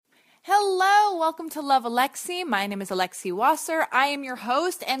Hello, welcome to Love Alexi. My name is Alexi Wasser. I am your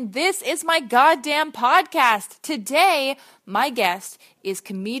host, and this is my goddamn podcast. Today, my guest is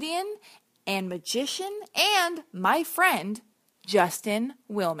comedian and magician and my friend, Justin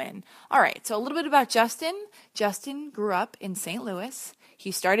Willman. All right, so a little bit about Justin. Justin grew up in St. Louis.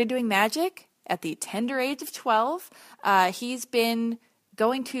 He started doing magic at the tender age of 12. He's been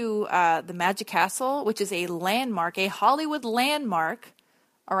going to the Magic Castle, which is a landmark, a Hollywood landmark.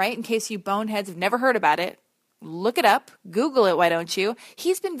 All right, in case you boneheads have never heard about it, look it up. Google it, why don't you?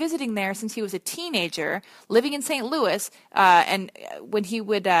 He's been visiting there since he was a teenager, living in St. Louis, and when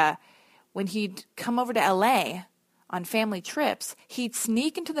he'd come over to LA on family trips, he'd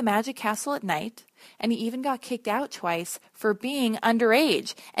sneak into the Magic Castle at night, and he even got kicked out twice for being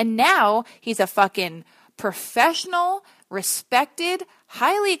underage. And now he's a fucking professional, respected,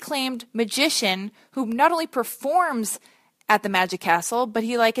 highly acclaimed magician who not only performs at the Magic Castle, but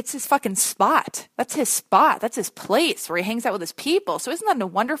it's his fucking spot. That's his spot. That's his place where he hangs out with his people. So isn't that a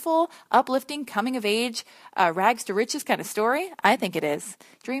wonderful, uplifting, coming of age, rags to riches kind of story? I think it is.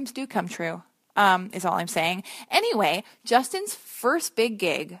 Dreams do come true, is all I'm saying. Anyway, Justin's first big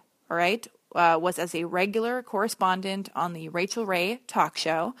gig, all right, was as a regular correspondent on the Rachel Ray talk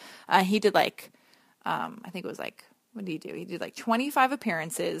show. He did I think it was what did he do? He did 25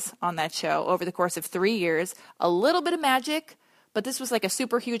 appearances on that show over the course of 3 years. A little bit of magic, but this was a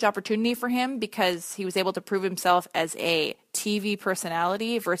super huge opportunity for him because he was able to prove himself as a TV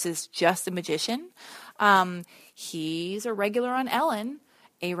personality versus just a magician. He's a regular on Ellen,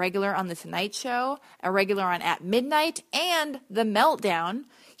 a regular on The Tonight Show, a regular on At Midnight, and The Meltdown.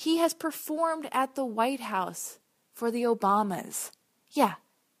 He has performed at the White House for the Obamas. Yeah.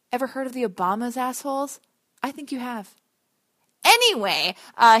 Ever heard of the Obamas, assholes? I think you have. Anyway,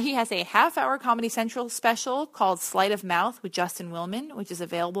 he has a half-hour Comedy Central special called Sleight of Mouth with Justin Willman, which is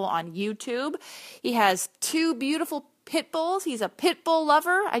available on YouTube. He has 2 beautiful pit bulls. He's a pit bull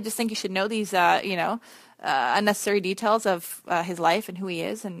lover. I just think you should know these, unnecessary details of his life and who he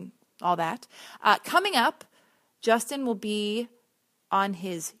is and all that. Coming up, Justin will be on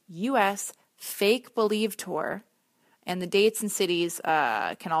his U.S. Fake Believe Tour. And the dates and cities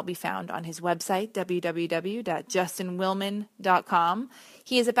can all be found on his website, www.justinwillman.com.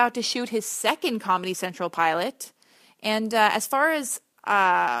 He is about to shoot his second Comedy Central pilot. And as far as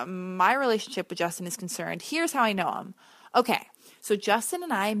my relationship with Justin is concerned, here's how I know him. Okay, so Justin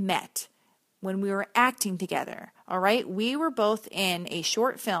and I met when we were acting together, all right? We were both in a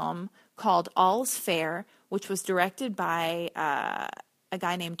short film called All's Fair, which was directed by a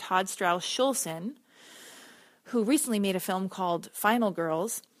guy named Todd Strauss-Schulson, who recently made a film called Final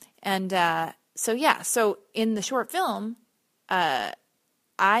Girls. And so in the short film, I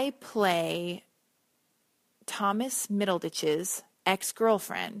play Thomas Middleditch's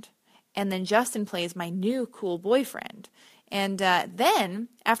ex-girlfriend, and then Justin plays my new cool boyfriend. And then,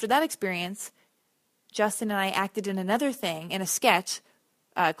 after that experience, Justin and I acted in another thing, in a sketch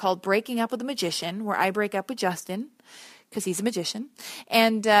called Breaking Up with a Magician, where I break up with Justin, because he's a magician.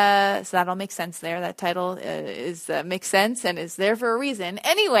 And so that all makes sense there. That title makes sense and is there for a reason.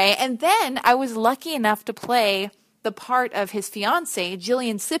 Anyway, and then I was lucky enough to play the part of his fiancée,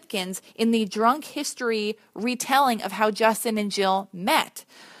 Jillian Sipkins, in the drunk history retelling of how Justin and Jill met.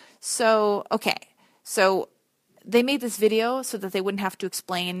 So they made this video so that they wouldn't have to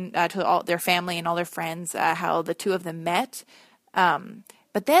explain to all their family and all their friends how the two of them met.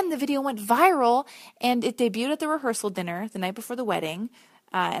 But then the video went viral, and it debuted at the rehearsal dinner the night before the wedding,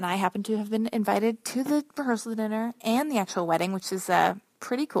 and I happened to have been invited to the rehearsal dinner and the actual wedding, which is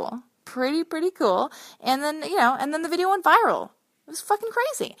pretty cool, pretty cool. And then the video went viral. It was fucking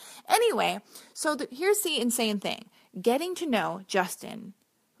crazy. Anyway, so here's the insane thing: getting to know Justin.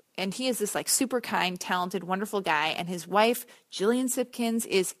 And he is this super kind, talented, wonderful guy. And his wife, Jillian Sipkins,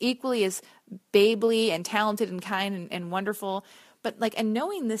 is equally as babely and talented and kind and wonderful. But and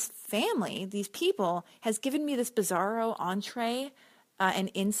knowing this family, these people, has given me this bizarro entree and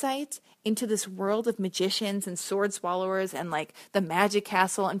insight into this world of magicians and sword swallowers and the Magic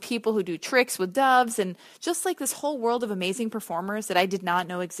Castle and people who do tricks with doves and just this whole world of amazing performers that I did not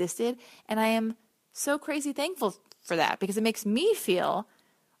know existed. And I am so crazy thankful for that because it makes me feel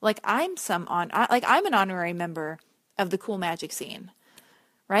like I'm I'm an honorary member of the cool magic scene.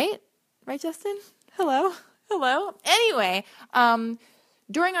 Right? Right, Justin? Hello? Anyway,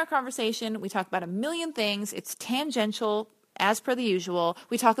 during our conversation, we talk about a million things. It's tangential, as per the usual.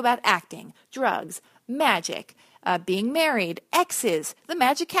 We talk about acting, drugs, magic, being married, exes, the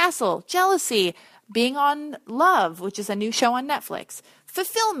Magic Castle, jealousy, being on Love, which is a new show on Netflix,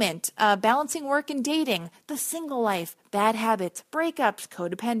 fulfillment, balancing work and dating, the single life, bad habits, breakups,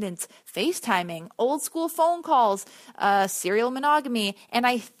 codependence, FaceTiming, old school phone calls, serial monogamy, and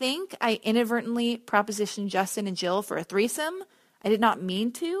I think I inadvertently propositioned Justin and Jill for a threesome. I did not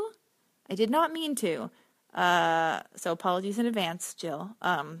mean to. So apologies in advance, Jill,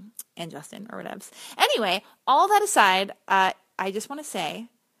 and Justin, or whatever. Anyway, all that aside, I just want to say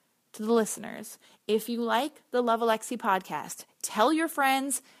to the listeners, if you like the Love Alexi podcast, tell your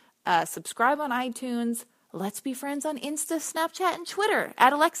friends, subscribe on iTunes, let's be friends on Insta, Snapchat, and Twitter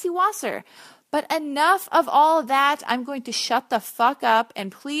at Alexi Wasser. But enough of all of that. I'm going to shut the fuck up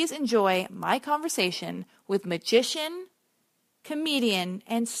and please enjoy my conversation with magician, comedian,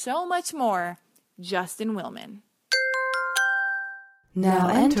 and so much more, Justin Willman. Now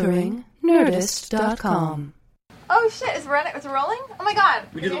entering Nerdist.com. Oh shit, it's rolling? Oh my god.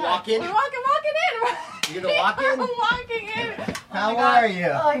 We gonna walk in? We're walking in. You gonna walk in? We're walking in. How are you?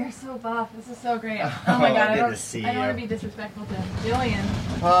 Oh, you're so buff. This is so great. Oh my god, good to see I don't you. want to be disrespectful to Jillian.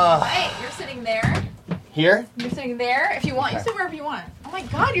 Oh. Hey, you're sitting there. Here? You're sitting there. If you want, you sit wherever you want. Oh my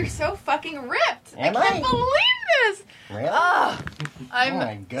god, you're so fucking ripped. Am I can't I? believe this. Really? Oh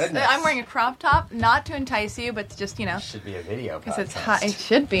my goodness. I'm wearing a crop top, not to entice you, but to just, Should be a video because it's podcast. hot. It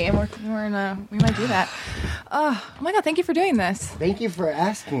should be, and we might do that. Oh my god, thank you for doing this. Thank you for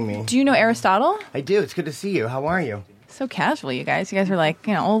asking me. Do you know Aristotle? I do. It's good to see you. How are you? So casual, you guys. You guys are like,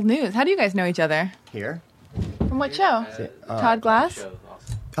 old news. How do you guys know each other? Here? From what show? Todd Glass?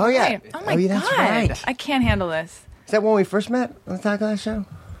 Oh, yeah. Right. Oh my yeah, god. that's right. I can't handle this. Is that when we first met on the Todd Glass show?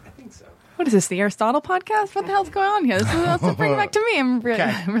 What is this, the Aristotle podcast? What the hell's going on here? Let's bring it back to me. I'm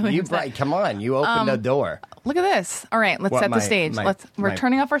really You upset. come on. You opened the door. Look at this. All right, let's What, set the my- stage. my- We're my-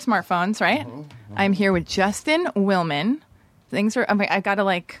 turning off our smartphones, right? I'm here with Justin Willman. I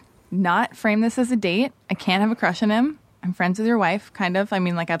gotta not frame this as a date. I can't have a crush on him. I'm friends with your wife, kind of. I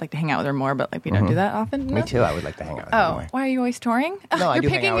mean, I'd like to hang out with her more, but we don't do that often. Me enough. too. I would like to hang out with you Oh, more. why are you always touring? No, I you're do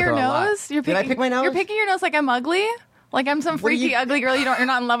hang picking out with your her a lot. nose. Did I pick my nose? You're picking your nose like I'm ugly. Like I'm some What do freaky, you- ugly girl you're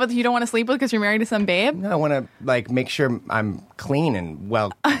not in love with. You don't want to sleep with because you're married to some babe. No, I want to make sure I'm clean and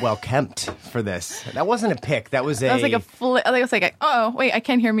well kept for this. That wasn't a pick. That was a. That was like a flip. I think it was like, oh wait, I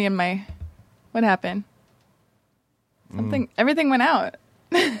can't hear me in my. What happened? Something. Everything went out.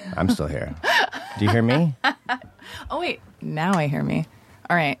 I'm still here. Do you hear me? Oh wait, now I hear me.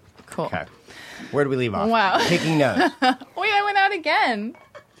 All right, cool. Okay. Where do we leave off? Wow. Picking nose. Wait, I went out again.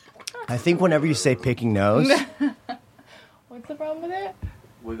 I think whenever you say picking nose, What's the problem with it?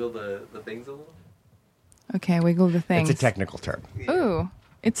 Wiggle the things a little. Okay, wiggle the things. it's a technical term. Ooh,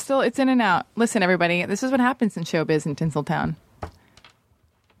 it's in and out. Listen, everybody, this is what happens in showbiz in Tinseltown.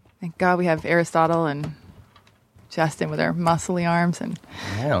 Thank God we have Aristotle and Justin with our muscly arms and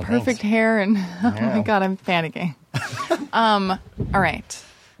I know, perfect thanks. hair, and oh my Yeah. God, I'm panicking. All right,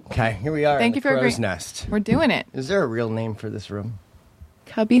 Okay, here we are. Thank in you the for crow's agreeing. nest. We're doing it. Is there a real name for this room?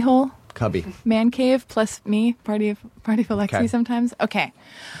 Cubby hole, Cubby. man cave, plus me, party of Alexi Okay. sometimes. Okay.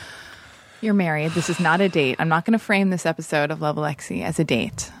 You're married. This is not a date. I'm not going to frame this episode of Love Alexi as a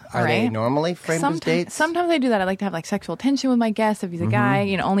date. All Are they right? normally framed as dates? Sometimes I do that. I like to have sexual tension with my guest. If he's a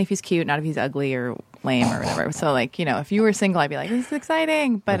guy, only if he's cute, not if he's ugly or lame or whatever. So if you were single, I'd be like, this is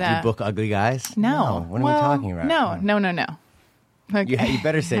exciting. But Do you book ugly guys? no. What are Well, we talking about? No. Okay. You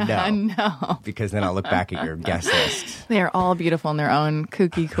better say no. No. Because then I'll look back at your guest list. They are all beautiful in their own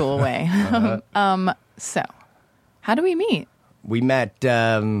kooky, cool way. So, how do we meet? We met,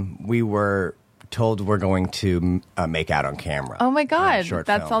 we were told we're going to make out on camera. Oh my in a God. short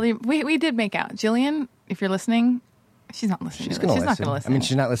That's film. all we did make out. Jillian, if you're listening, she's not listening. She's to going this. to She's not going to listen. I mean,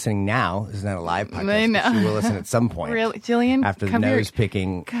 she's not listening now. This is not a live podcast. I know. But she will listen at some point. Really? Jillian, After the cover your- nose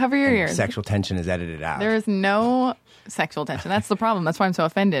picking. cover your and ears. Sexual tension is edited out. There is no sexual tension. That's the problem. That's why I'm so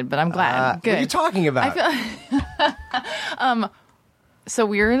offended, but I'm glad. Good. What are you talking about? So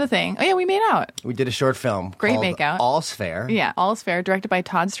we were in the thing. Oh, yeah, we made out. We did a short film. Great called makeout. All's Fair. Yeah, All's Fair, directed by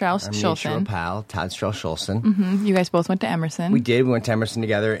Todd Strauss Our mutual Schulson. pal, Todd Strauss Schulson. You guys both went to Emerson. We did. We went to Emerson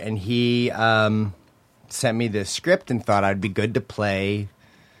together, and he sent me the script and thought I'd be good to play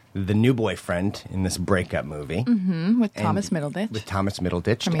the new boyfriend in this breakup movie. with Thomas Middleditch. With Thomas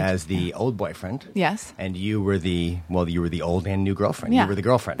Middleditch From as the old boyfriend. Yes. And you were the old and new girlfriend. Yeah. You were the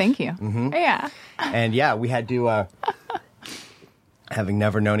girlfriend. Thank you. Yeah. And yeah, we had to, having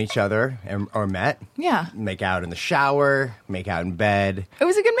never known each other or met, Yeah. make out in the shower, make out in bed. It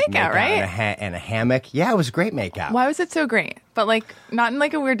was a good make makeout, out right? in a hammock. Yeah, it was a great makeout. Why was it so great? But not in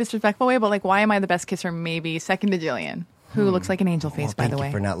a weird disrespectful way, but why am I the best kisser? Maybe second to Jillian. who looks like an angel face, by Thank the you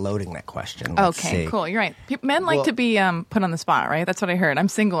way. for not loading that question. Let's Okay, see. cool. You're right. Men like Well- to be put on the spot, right? That's what I heard. I'm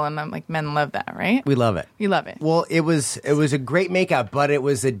single, and I'm like, men love that, right? We love it. You love it. Well, it was a great makeout, but it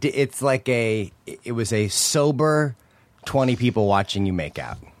was a sober 20 people watching you make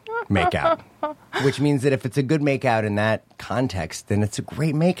out, which means that if it's a good makeout in that context, then it's a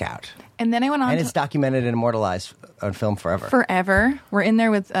great makeout, And then I went on and to it's documented and immortalized on film forever. forever. We're in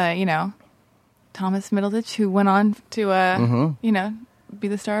there with, Thomas Middleditch, who went on to, be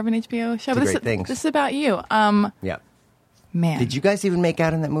the star of an HBO show. To But great things. This is about you. Yeah. Man. Did you guys even make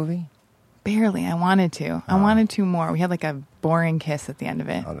out in that movie? Barely. I wanted to. I wanted to more. We had like a boring kiss at the end of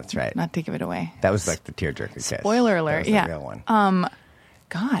it. Oh, that's right. Not to give it away. That was like the tearjerker kiss. Spoiler alert. That was the Yeah. real one.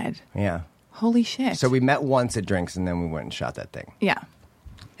 God. Yeah. Holy shit. So we met once at drinks, and then we went and shot that thing. Yeah.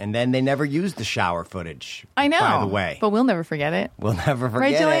 And then they never used the shower footage. I know. By the way, But we'll never forget it. we'll never forget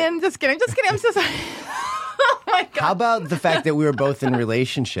Right, it. Jillian? Just kidding. I'm so sorry. Oh, my God. How about the fact that we were both in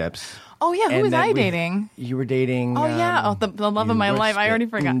relationships? Oh, yeah. Who and was that I we- dating? You were dating. Oh, yeah. Oh, the love of you my were life. I already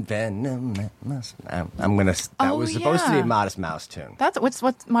spitting forgot. Venom. I'm gonna. That Oh, was supposed to be yeah. a Modest Mouse tune.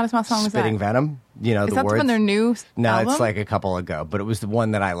 What Modest Mouse song was Spitting that? Venom. You know Is the that words. from their new No, album? it's like a couple ago, but it was the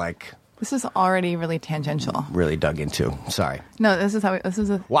one that I This is already really tangential. really dug into. Sorry. No, this is how. This is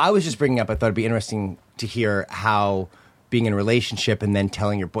a. Well, I was just bringing up. I thought it'd be interesting to hear how being in a relationship and then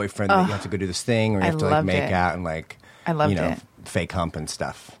telling your boyfriend that you have to go do this thing, or you I have to like loved make it. out and like I loved you know it. fake hump and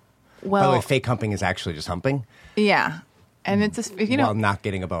stuff. By the Well, way, fake humping is actually just humping yeah, and it's just while not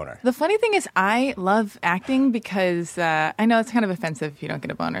getting a boner. The funny thing is, I love acting because I know it's kind of offensive if you don't get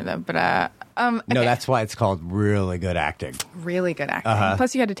a boner, though. But No, okay. that's why it's called really good acting. really good acting.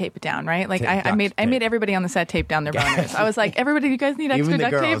 Plus, you had to tape it down, right? Like I made tape. everybody on the set tape down their boners. I was like, everybody, you guys need extra Even the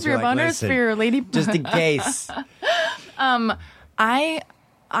duct tape girls for your were like, boners "Listen, for your lady. just in case.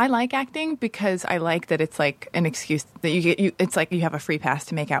 I like acting because I like that it's like an excuse that you get. It's like you have a free pass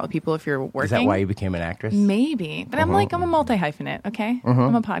to make out with people if you're working. Is that why you became an actress? Maybe, but I'm a multi-hyphenate. Okay,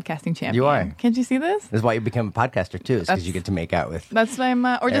 I'm a podcasting champion. You are. Can't you see this? This is why you became a podcaster too, is because That's- you get to make out with That's why I'm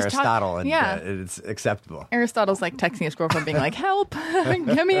or just Aristotle, and yeah. it's acceptable. Aristotle's like texting his girlfriend, being like, "Help,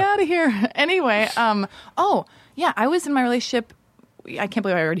 get me out of here." Anyway, oh yeah, I was in my relationship. I can't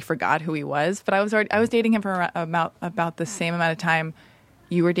believe I already forgot who he was, but I was dating him for about the same amount of time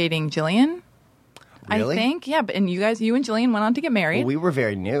you were dating Jillian. Really? I think, yeah. But and you and Jillian went on to get married. Well, we were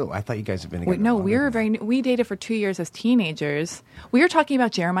very new. I thought you guys had been together. No, longer we were than very. We dated for 2 years as teenagers. We were talking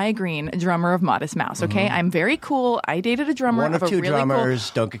about Jeremiah Green, drummer of Modest Mouse. Okay, I'm very cool. I dated a drummer One of a two really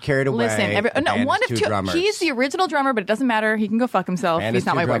drummers. Don't get carried away. Listen, The band one is of two two. drummers. He's the original drummer, but it doesn't matter. He can go fuck himself. Band He's is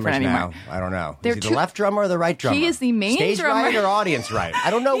not two my boyfriend drummers anymore. now. I don't know. They're Is he two- the left drummer or the right drummer? He is the main Stage drummer. right or audience right?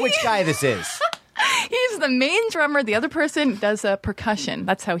 I don't know which guy this is. He's the main drummer. The other person does percussion.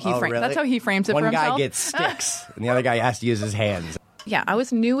 That's how he Oh, frames. really? That's how he frames it One for himself. guy gets sticks, and the other guy has to use his hands. Yeah, I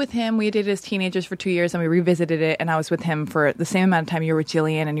was new with him. We dated as teenagers for 2 years, and we revisited it. And I was with him for the same amount of time you were with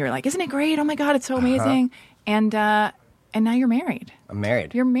Jillian. And you were like, "Isn't it great? Oh my god, it's so amazing!" And now you're married. I'm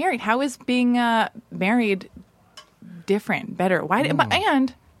married. You're married. How is being married different, better? Why?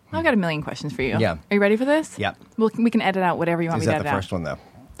 And I've got a million questions for you. Yeah. Are you ready for this? Yep. We can edit out whatever you want Is me to that the edit first one though?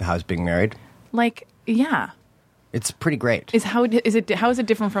 The house being married. out. Like, yeah. It's pretty great. How is it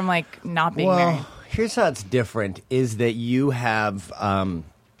different from like not being married? Here's how it's different: is that you have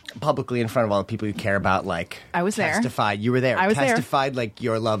publicly in front of all the people you care about, like I was there. testified. You were there. I was there. Testified like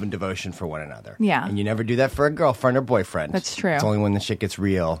your love and devotion for one another. Yeah. and you never do that for a girlfriend or boyfriend. That's true. It's only when the shit gets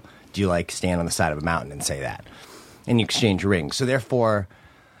real do you like stand on the side of a mountain and say that, and you exchange rings. So therefore,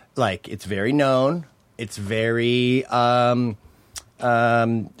 like it's very known. It's very hard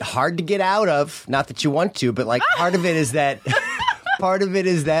to get out of. Not that you want to, but like part of it is that. Part of it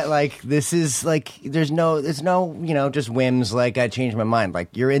is that like this is like there's no just whims like I changed my mind,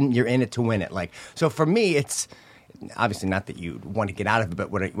 like you're in it to win it, like so for me it's obviously not that you want to get out of it, but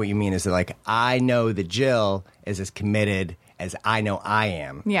what you mean is that like I know that Jill is as committed as I know I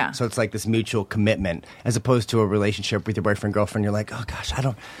am. Yeah. So it's like this mutual commitment as opposed to a relationship with your boyfriend, girlfriend. You're like, oh gosh,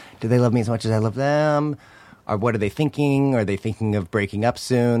 do they love me as much as I love them? Or what are they thinking? Are they thinking of breaking up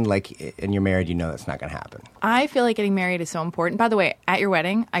soon? Like, and you're married, you know that's not going to happen. I feel like getting married is so important. By the way, at your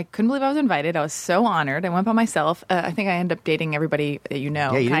wedding, I couldn't believe I was invited. I was so honored. I went by myself. I think I ended up dating everybody that you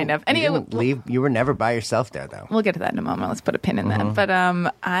know, Yeah, you kind didn't- of. Anyway, you didn't leave. You were never by yourself there, though. we'll get to that in a moment. Let's put a pin in Mm-hmm.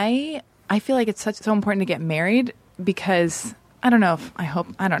 that. But I feel like it's so important to get married because I don't know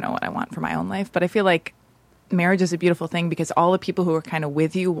what I want for my own life, but I feel like marriage is a beautiful thing because all the people who were kind of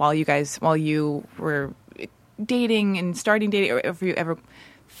with you while you were dating and starting dating, or if you ever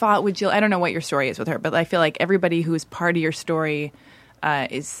fought with Jill, I don't know what your story is with her, but I feel like everybody who's part of your story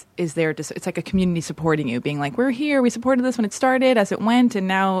is there. It's like a community supporting you, being like, we're here. We supported this when it started, as it went, and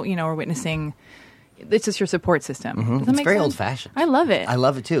now we're witnessing. It's just your support system. Does that It's make very sense? old-fashioned. I love it. I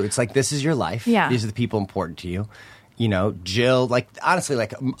love it too. It's like, this is your life. Yeah. These are the people important to you. Jill, like, honestly,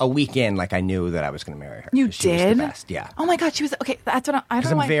 like a week in, like, I knew that I was going to marry her. You 'Cause she was did? the best. Yeah. Oh my God, she was okay. That's what I don't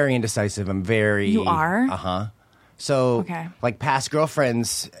Because know. I'm very indecisive. I'm very. You are? Uh-huh. So, Okay. like, past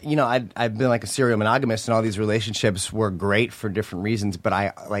girlfriends, I've been like a serial monogamist, and all these relationships were great for different reasons.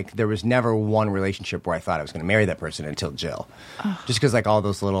 But there was never one relationship where I thought I was going to marry that person until Jill, just because like all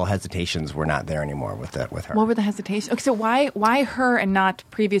those little hesitations were not there anymore with her. What were the hesitations? Okay, so why her and not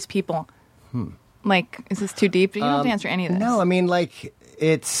previous people? Like, is this too deep? You don't have to answer any of this. No, I mean, like,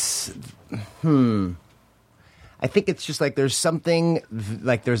 it's. I think it's just like there's something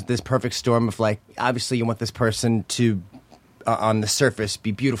like there's this perfect storm of like, obviously you want this person to on the surface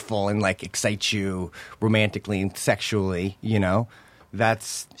be beautiful and like excite you romantically and sexually,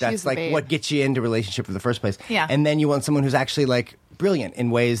 that's She's the like babe. what gets you into a relationship in the first place. Yeah. And then you want someone who's actually like brilliant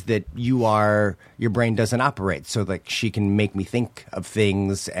in ways that your brain doesn't operate, so like she can make me think of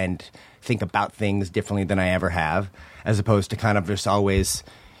things and think about things differently than I ever have, as opposed to kind of just always.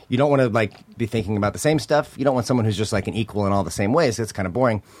 You don't want to like be thinking about the same stuff. You don't want someone who's just like an equal in all the same ways. That's kind of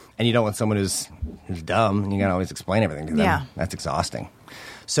boring. And you don't want someone who's dumb. And you gotta always explain everything to them. Yeah. That's exhausting.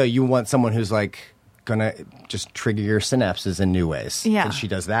 So you want someone who's like gonna just trigger your synapses in new ways. Yeah. And she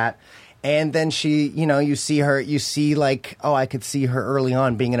does that. And then she, you see like, oh, I could see her early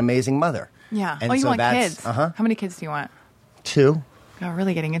on being an amazing mother. Yeah. And you so want that's, kids? Uh-huh. How many kids do you want? 2. Oh,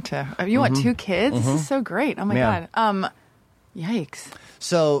 really getting into. You want 2 kids? This is so great. Oh my Yeah. God. Yikes.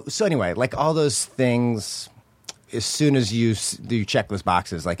 So anyway, like all those things, as soon as you check those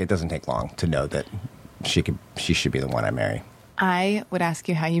boxes, like it doesn't take long to know that she should be the one I marry. I would ask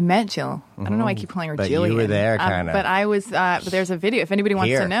you how you met Jill. I don't know why I keep calling her But Jillian. you were there, kinda. But I was. But there's a video. If anybody wants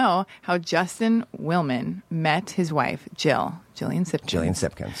Here. to know how Justin Willman met his wife, Jillian Sipkins. Jillian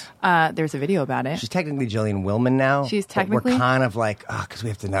Sipkins. There's a video about it. She's technically Jillian Willman now. She's but technically- we're kind of like, because we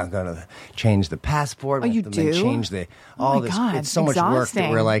have to now go to change the passport. Oh, we you have to then do? change the Oh all my this. God, It's so much work that exhausting.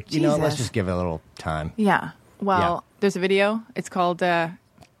 we're like, let's Jesus. just give it a little time. Yeah. Well, Yeah. there's a video. It's called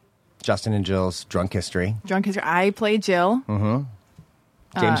Justin and Jill's Drunk History. Drunk History. I play Jill.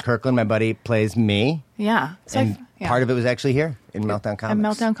 James Kirkland, my buddy, plays me. Yeah. So And part of it was actually here in Meltdown Comics. At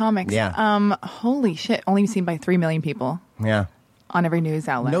Meltdown Comics. Yeah. Holy shit. Only seen by 3 million people Yeah. on every news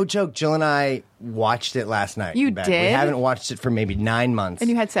outlet. No joke. Jill and I watched it last night. You in bed. We did? haven't watched it for maybe 9 months. And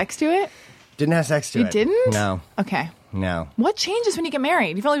you had sex to it? Didn't have sex to You it. didn't? No. Okay. No. What changes when you get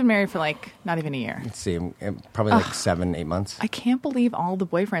married? You've only been married for like not even a year. Let's see. Probably like 7, 8 months. I can't believe all the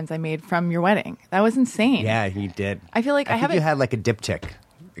boyfriends I made from your wedding. That was insane. Yeah, you did. I feel like I think haven't- you had like a diptych,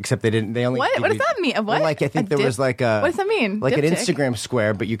 except they didn't. They only. What? give What you- does that mean? A what? Well, like I think A there dip- was like a. What does that mean? Like an Diptych? Instagram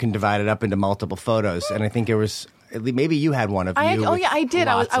square, but you can divide it up into multiple photos, and I think it was. Maybe you had one of you. Oh with yeah, I did.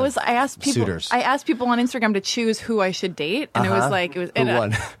 lots of I asked people. Suitors. I asked people on Instagram to choose who I should date, and it was like it was. Who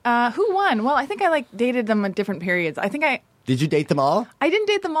won? Who won? Well, I think I like dated them at different periods. I think Did you date them all? I didn't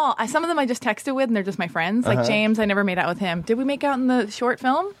date them all. Some of them I just texted with, and they're just my friends. Like James, I never made out with him. Did we make out in the short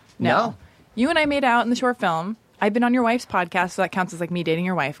film? No. You and I made out in the short film. I've been on your wife's podcast, so that counts as like me dating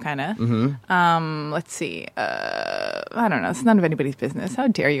your wife, kind of. Mm-hmm. Let's see. I don't know. It's none of anybody's business. How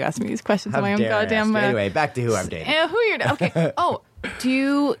dare you ask me these questions on my own dare I goddamn. ask you? Anyway, back to who I'm dating. Who you're okay. Oh, do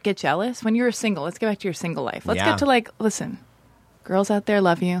you get jealous when you're single? Let's get back to your single life. Let's Yeah. get to like, listen, girls out there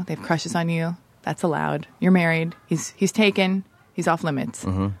love you. They have crushes on you. That's allowed. You're married. He's taken. He's off limits.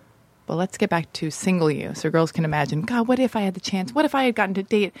 Mm-hmm. But let's get back to single you, so girls can imagine. God, what if I had the chance? What if I had gotten to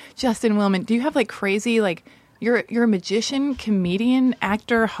date Justin Willman? Do you have like crazy like? You're a magician, comedian,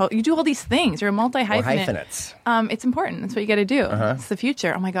 actor. You do all these things. You're a multi-hyphenate. Or hyphenates. It's important. That's what you got to do. It's the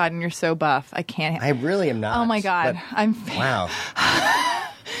future. Oh my God, and you're so buff. I can't. I really am not. Oh my God, but- I'm. Wow.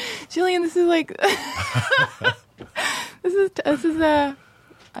 Jillian, this is like. this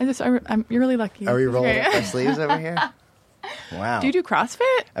is. You're really lucky. Are we This is rolling great. up our sleeves over here? Wow. Do you do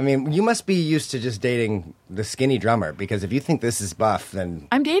CrossFit? I mean, you must be used to just dating the skinny drummer, because if you think this is buff, then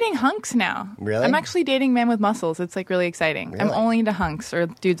I'm dating hunks now. Really? I'm actually dating men with muscles. It's like really exciting. I'm Really? only into hunks or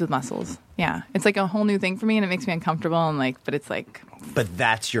dudes with muscles. Yeah, it's like a whole new thing for me, and it makes me uncomfortable. And like, but it's like but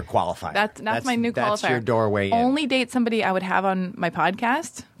that's your qualifier. that's my new qualifier. That's your doorway in. Only date somebody I would have on my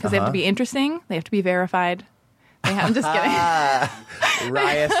podcast because they have to be interesting. They have to be verified. I'm just kidding.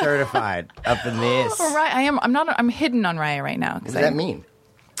 Raya certified up in this. Oh, right, I am. I'm not. I'm hidden on Raya right now. What does that mean?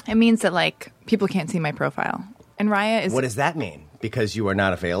 It means that like people can't see my profile. And Raya is What does that mean? Because you are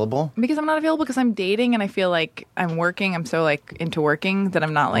not available? because I'm not available because I'm dating and I feel like I'm working. I'm so like into working that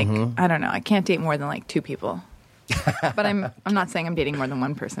I'm not like Mm-hmm. I don't know. I can't date more than like 2 people. but I'm not saying I'm dating more than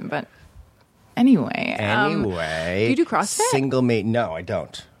one person. But anyway, Anyway, do you do CrossFit? Single mate? No, I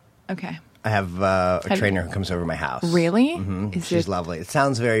don't. Okay. I have a trainer who comes over to my house. Really? She's lovely. It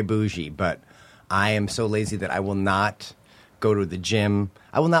sounds very bougie, but I am so lazy that I will not go to the gym.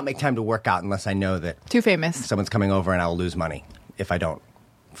 I will not make time to work out unless I know that Too famous. someone's coming over and I will lose money if I don't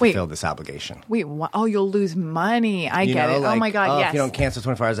fulfill this obligation. Wait, what? Oh, you'll lose money. I You get know, it. like, Oh my God, yes. If you don't cancel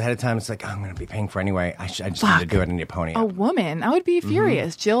 24 hours ahead of time, it's like, I'm going to be paying for anyway. I just need to do it. I need a pony A up. woman? I would be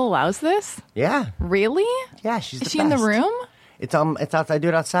furious. Jill allows this? Yeah. Really? Yeah, she's the Is she in the best. room? It's outside. I do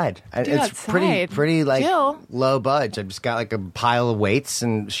it outside. it It's outside. pretty like Jill. low budge. I've just got like a pile of weights,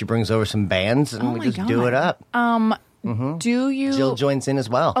 and she brings over some bands, and Oh we my just do God. it up. Do you? Jill joins in as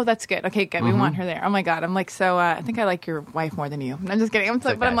well. Oh, that's good. Okay, good. We want her there. Oh my God, I'm like so. I think I like your wife more than you. I'm just kidding.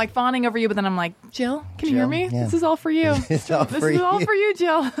 But okay. I'm like fawning over you. But then I'm like, Jill, can you hear Jill, me? yeah. This is all for you. It's all this for is all you. for you,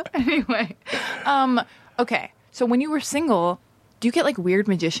 Jill. Anyway, okay. So when you were single, do you get like weird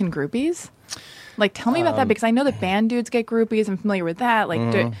magician groupies? Like, tell me about that because I know that band dudes get groupies. I'm familiar with that. Like,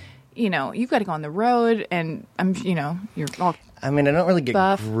 you've got to go on the road, and you're all. I mean, I don't really get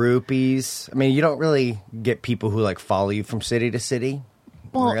Buff. groupies. I mean, you don't really get people who like follow you from city to city.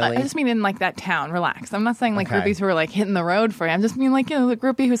 Well, really? I just mean in like that town. Relax. I'm not saying like Okay. groupies who are like hitting the road for you. I'm just mean like the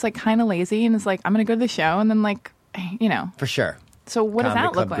groupie who's like kind of lazy and is like, I'm gonna go to the show, and then like, For sure. So what does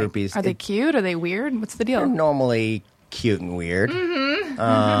Comedy that look club like? groupies. Are they cute? Are they weird? What's the They're deal? normally cute and weird.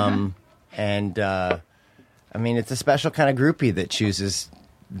 And I mean, it's a special kind of groupie that chooses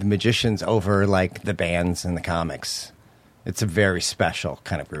the magicians over like the bands and the comics. It's a very special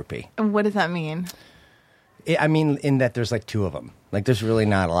kind of groupie. And what does that mean? I mean, in that there's like two of them. Like, there's really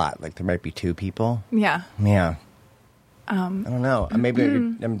not a lot. Like, there might be two people. Yeah. Yeah. I don't know. Maybe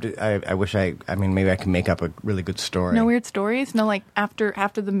I wish I mean, maybe I can make up a really good story. No weird stories. No, like after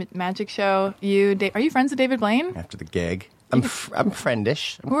the magic show, are you friends with David Blaine? After the gig. I'm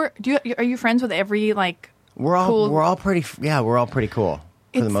friendish. Are you friends with every like? We're all cool- pretty cool for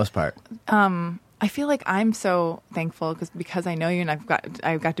the It's- most part. I feel like I'm so thankful because I know you and I've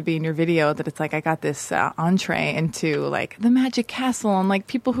got to be in your video that it's like I got this entree into like the Magic Castle and like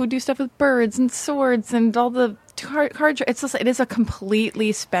people who do stuff with birds and swords and all the card. It is a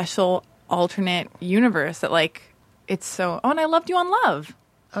completely special alternate universe that like it's so. Oh, and I loved you on Love.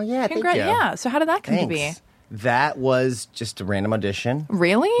 Oh yeah, thank you. Yeah. So how did that come to be? Thanks. That was just a random audition.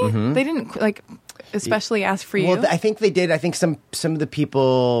 Really? They didn't like especially ask for you. Well, I think they did. I think some of the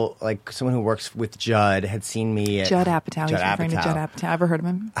people, like someone who works with Judd, had seen me at Judd Apatow. He's referring to Judd Apatow. Ever heard of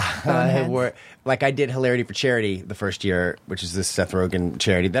him? Boneheads. Like I did Hilarity for Charity the first year, which is this Seth Rogen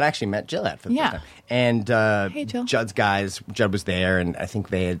charity that I actually met Jill at for the Yeah. first time. And Hey, Jill. Judd's guys, Judd was there, and I think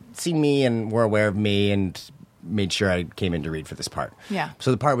they had seen me and were aware of me and made sure I came in to read for this part. Yeah.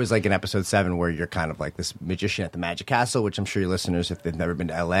 So the part was like in episode 7 where you're kind of like this magician at the Magic Castle, which I'm sure your listeners, if they've never been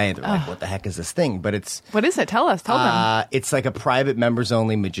to LA, they're like, what the heck is this thing? But it's What is it? Tell us. Tell them. it's like a private members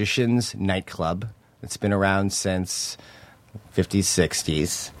only magicians nightclub. It's been around since 50s,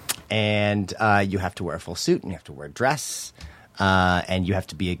 60s. And you have to wear a full suit and you have to wear a dress. And you have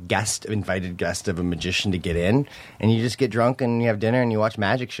to be invited guest of a magician to get in. And you just get drunk and you have dinner and you watch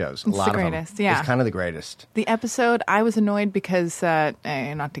magic shows. A It's lot the of them. greatest, yeah. It's kind of the greatest. The episode, I was annoyed because, not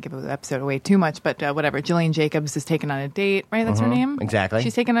to give the episode away too much, but whatever. Jillian Jacobs is taken on a date, right? That's her name? Exactly.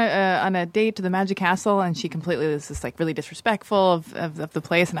 She's taken on a date to the Magic Castle, and she completely was just like really disrespectful of the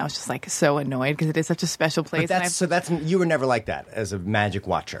place. And I was just like so annoyed because it is such a special place. But you were never like that as a magic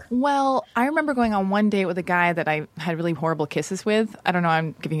watcher. Well, I remember going on one date with a guy that I had really horrible kisses with. I don't know,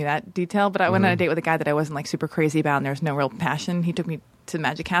 I'm giving you that detail, but I went on a date with a guy that I wasn't like super crazy about and there was no real passion. He took me to the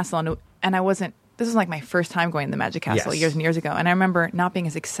Magic Castle and I wasn't, this was like my first time going to the Magic Castle Yes. years and years ago. And I remember not being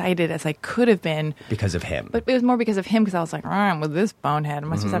as excited as I could have been. Because of him. But it was more because of him because I was like, I'm with this bonehead.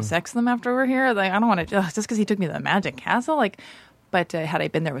 Am I supposed to have sex with him after we're here? Like, I don't want to, just because he took me to the Magic Castle? Like, but had I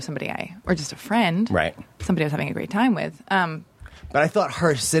been there with somebody or just a friend, Right. somebody I was having a great time with, But I thought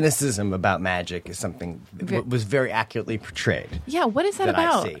her cynicism about magic is something that was very accurately portrayed. yeah, what is that That I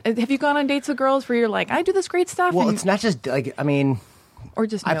about? see. Have you gone on dates with girls where you're like, I do this great stuff? Well, and- it's not just like, I mean, or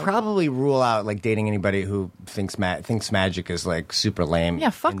just I no? probably rule out like dating anybody who thinks magic is like super lame. Yeah,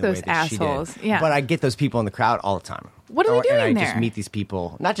 fuck in the way those that she did. assholes. Yeah. But I get those people in the crowd all the time. What are they And I doing just there? meet these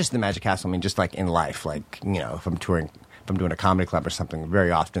people, not just in the Magic Castle. I mean, just like in life. Like if I'm touring, if I'm doing a comedy club or something,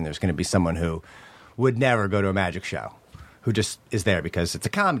 very often there's going to be someone who would never go to a magic show, who just is there because it's a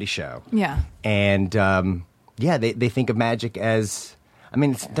comedy show. Yeah. And they think of magic as, I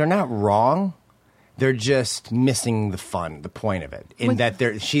mean, they're not wrong. They're just missing the fun, the point of it, in that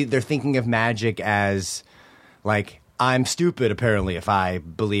they're thinking of magic as like I'm stupid, apparently, if I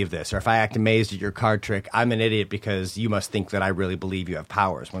believe this. Or if I act amazed at your card trick, I'm an idiot because you must think that I really believe you have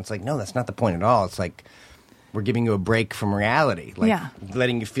powers. When it's like, no, that's not the point at all. It's like we're giving you a break from reality. Like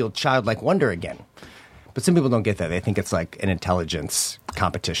letting you feel childlike wonder again. But some people don't get that. They think it's like an intelligence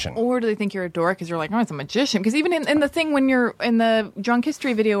competition. Or do they think you're a dork because you're like, oh, it's a magician? Because even in the thing when you're in the Drunk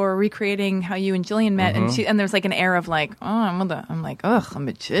History video or recreating how you and Jillian met, and there's like an air of like, oh, I'm like, ugh, a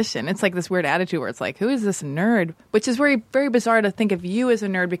magician. It's like this weird attitude where it's like, who is this nerd? Which is very, very bizarre to think of you as a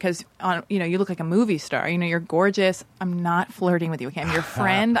nerd because, you look like a movie star. You're gorgeous. I'm not flirting with you. Okay, I'm your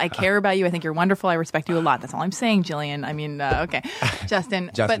friend. I care about you. I think you're wonderful. I respect you a lot. That's all I'm saying, Jillian. I mean, okay,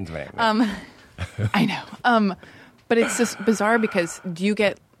 Justin. Justin's but, I know. But it's just bizarre because do you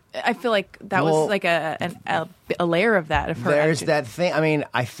get I feel like that was like a layer of that. There's that thing. I mean,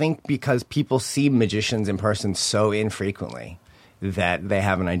 I think because people see magicians in person so infrequently that they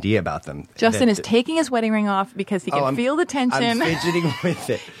have an idea about them. Justin is taking his wedding ring off because he can feel the tension. I'm fidgeting with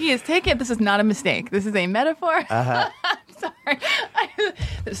it. He is taking it. This is not a mistake. This is a metaphor. Sorry.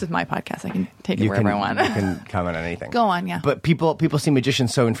 This is my podcast. I can take it wherever I want. You can comment on anything. Go on, yeah. But people see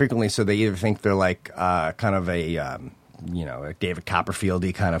magicians so infrequently, so they either think they're like kind of a a David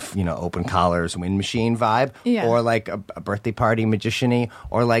Copperfield-y kind of, open collars, wind machine vibe, or like a birthday party magician-y,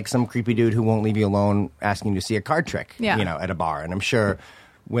 or like some creepy dude who won't leave you alone asking you to see a card trick, at a bar. And I'm sure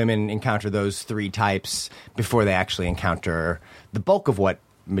women encounter those three types before they actually encounter the bulk of what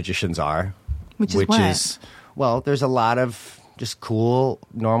magicians are. Which is well, there's a lot of just cool,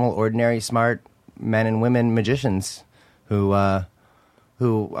 normal, ordinary, smart men and women magicians who are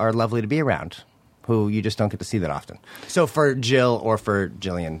lovely to be around, who you just don't get to see that often. So for Jill or for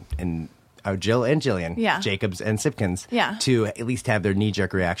Jillian and Jill and Jillian, Jacobs and Sipkins, to at least have their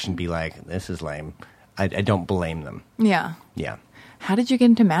knee-jerk reaction be like, this is lame, I don't blame them. Yeah. Yeah. How did you get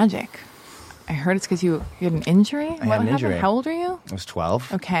into magic? I heard it's because you had an injury. I had an injury. How old are you? I was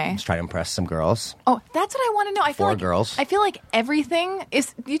 12. Okay. I was trying to impress some girls. Oh, that's what I want to know. I feel 4 like girls. I feel like everything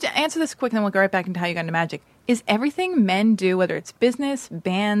is. You answer this quick, and then we'll go right back into how you got into magic. Is everything men do, whether it's business,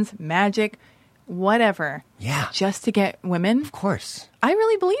 bands, magic, whatever, just to get women? Of course. I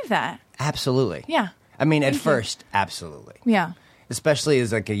really believe that. Absolutely. Yeah. I mean, at first, absolutely. Yeah. Especially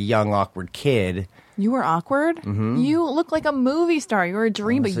as like a young, awkward kid. You were awkward? Mm-hmm. You look like a movie star. You were a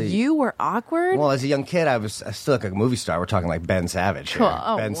dream, but you were awkward? Well, as a young kid, I still look like a movie star. We're talking like Ben Savage. Cool. Here.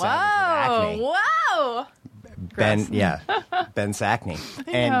 Oh, Ben Savage with acne. Wow. Ben Sackney.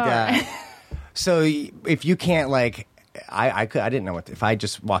 And so if you can't like, I didn't know if I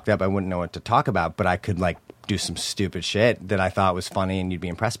just walked up, I wouldn't know what to talk about, but I could like do some stupid shit that I thought was funny and you'd be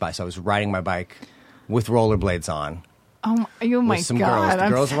impressed by. So I was riding my bike with rollerblades on. Oh my with some God. girls.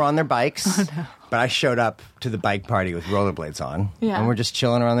 The girls were on their bikes, but I showed up to the bike party with rollerblades on. Yeah. And we're just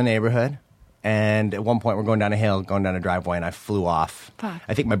chilling around the neighborhood. And at one point, we're going down a hill, going down a driveway, and I flew off. Fuck.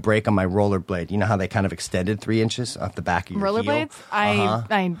 I think my brake on my rollerblade, you know how they kind of extended 3 inches off the back of your heel? Rollerblades?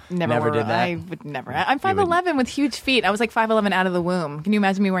 I never did that. I would never. I'm 5'11" with huge feet. I was like 5'11" out of the womb. Can you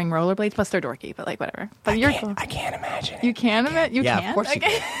imagine me wearing rollerblades? Plus, they're dorky, but like whatever. But I can't imagine it. You can imagine? You can? Of course you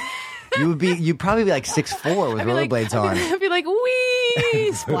can. You'd probably be like 6'4" with rollerblades on. I'd be like,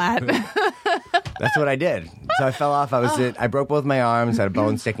 wee, splat. That's what I did. So I fell off. I broke both my arms, had a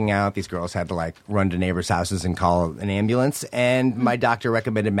bone sticking out. These girls had to like run to neighbors' houses and call an ambulance. And my doctor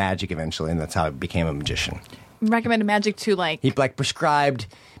recommended magic eventually, and that's how I became a magician. Recommended magic to like... He like prescribed...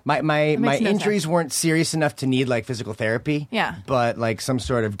 My injuries weren't serious enough to need like physical therapy. Yeah. But like some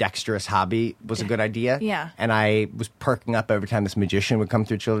sort of dexterous hobby was a good idea. Yeah. And I was perking up every time this magician would come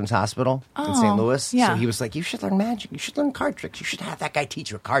through Children's Hospital in St. Louis. Yeah. So he was like, you should learn magic. You should learn card tricks. You should have that guy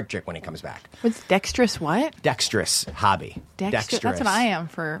teach you a card trick when he comes back. What's dexterous what? Dexterous hobby. Dexterous. That's what I am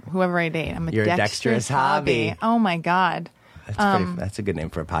for whoever I date. I'm a You're dexterous a dexterous hobby. Oh my God. That's a good name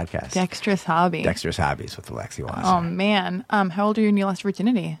for a podcast. Dexterous hobby. Dexterous Hobbies with Alexi Wasser. Oh man. How old are you when you lost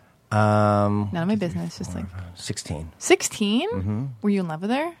virginity? None of my business. Just like 16. 16? Mm-hmm. Were you in love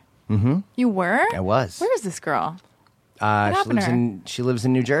with her? Mm-hmm. You were? I was. Where is this girl? She lives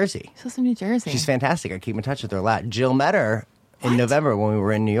in New Jersey. She lives in New Jersey. She's fantastic. I keep in touch with her a lot. Jill met her in November when we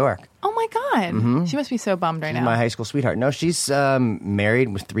were in New York. Oh my God. Mm-hmm. She must be so bummed right now. She's my high school sweetheart. No, she's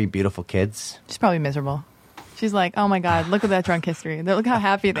married with 3 beautiful kids. She's probably miserable. She's like, oh my God, look at that drunk history. Look how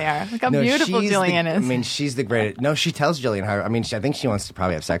happy they are. Look how beautiful Jillian is. I mean, she's the greatest. No, she tells Jillian how. I mean, I think she wants to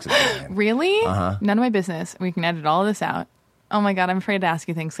probably have sex with Jillian. Really? Uh-huh. None of my business. We can edit all this out. Oh my God, I'm afraid to ask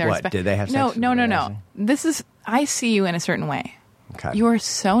you things. What? Did they have sex? No. This is, I see you in a certain way. Okay. You are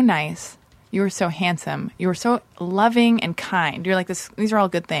so nice. You are so handsome. You are so loving and kind. You're like this. These are all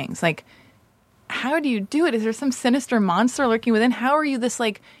good things. Like, how do you do it? Is there some sinister monster lurking within? How are you this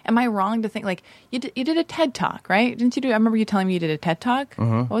like? Am I wrong to think like you did a TED Talk, right? Didn't you do? I remember you telling me you did a TED Talk.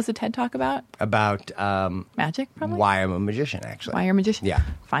 Mm-hmm. What was the TED Talk about? About Magic, probably. why I'm a magician, actually. Why you're a magician? Yeah.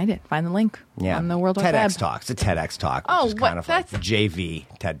 Find it. Find the link. Yeah. On the World Wide Web. TEDx Talk. It's a TEDx Talk. Oh, which is what? kind of like That's- JV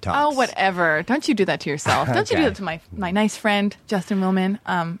TED Talks. Oh, whatever. Don't you do that to yourself. Don't you do Okay. that to my nice friend Justin Willman.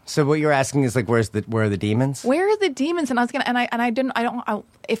 So what you're asking is like, where are the demons? Where are the demons? And I was gonna, and I didn't, I don't.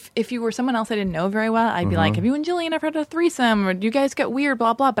 If you were someone else I didn't know very well, I'd be like, have you and Jillian ever had a threesome, or do you guys get weird,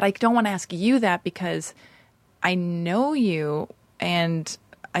 blah blah. But I don't want to ask you that because I know you, and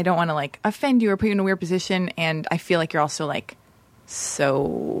I don't want to like offend you or put you in a weird position. And I feel like you're also like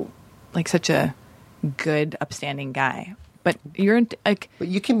such a good, upstanding guy. But you're like, But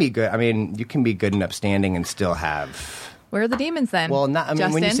you can be good. I mean, you can be good and upstanding and still have. where are the demons then? Well, not. I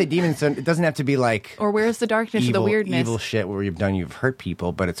mean, when you Justin? say demons, it doesn't have to be like Or where's the darkness or the weirdness? evil shit where you've hurt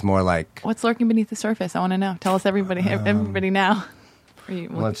people, but it's more like. What's lurking beneath the surface? I want to know. Tell us, everybody now.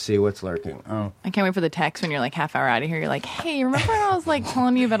 Let's see what's lurking. Oh, I can't wait for the text when you're like half hour out of here. You're like, hey, remember when I was like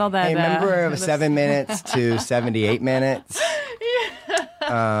telling you about all that? hey, remember this- 7 minutes to 78 minutes?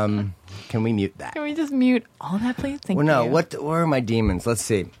 Can we mute that? Can we just mute all that, please? Thank Well, no. you. Where are my demons? Let's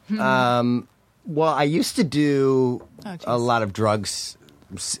see. Well, I used to do Oh, jeez. a lot of drugs,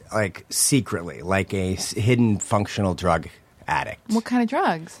 like secretly, like a hidden functional drug addict. What kind of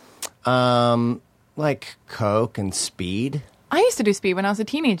drugs? Like coke and speed. I used to do speed when I was a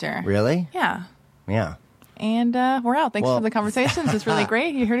teenager. Really? Yeah. Yeah. And we're out. Thanks Well- for the conversation. This is really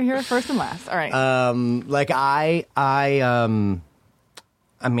great. You heard it here first and last. All right. Like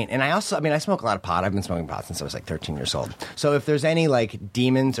I mean, and I smoke a lot of pot. I've been smoking pot since I was like 13 years old. So if there's any like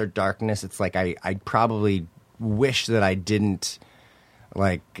demons or darkness, it's like I probably wish that I didn't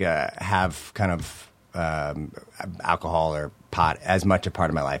like have kind of alcohol or pot as much a part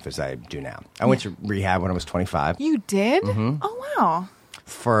of my life as I do now. I went to rehab when I was 25 you did? Mm-hmm. Oh, wow.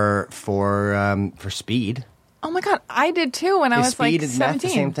 for speed. Oh, my God. I did too when I Is was like speed and meth 17.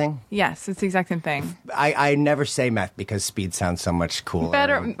 the same thing? Yes, it's the exact same thing. I never say meth because speed sounds so much cooler.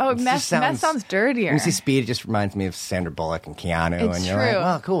 Better. and Oh, it just meth sounds dirtier. When you see speed, it just reminds me of Sandra Bullock and Keanu. It's and you're true. like,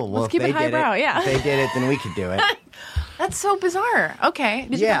 well, cool. Well, Let's keep if it they did highbrow, it, yeah. if they did it, then we could do it. That's so bizarre. Okay.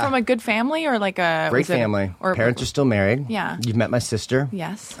 Did you Yeah. come from a good family or like a... Great was it- family. Or, Parents are still married. Yeah. You've met my sister.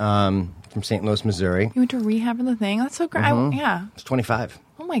 Yes. From St. Louis, Missouri. You went to rehab for the thing? That's so great. Yeah. I was 25.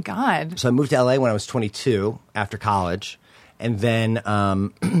 Oh, my God. So I moved to LA when I was 22 after college. And then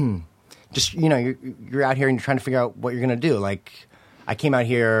just, you're out here and you're trying to figure out what you're going to do. Like, I came out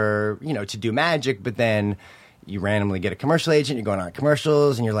here, to do magic, but then you randomly get a commercial agent, you're going on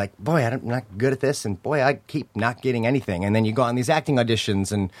commercials, and you're like, boy, I'm not good at this, and boy, I keep not getting anything. And then you go on these acting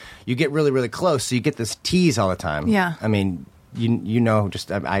auditions, and you get really, really close, so you get this tease all the time. Yeah. I mean,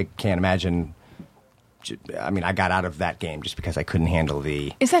 I can't imagine. I mean, I got out of that game just because I couldn't handle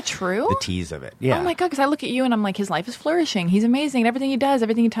the Is that true? tease of it. Yeah. Oh, my God. Because I look at you and I'm like, his life is flourishing. He's amazing. Everything he does,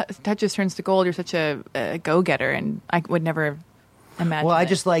 everything he touches turns to gold. You're such a go-getter, and I would never imagine Well, I it.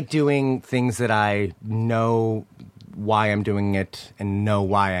 just like doing things that I know why I'm doing it and know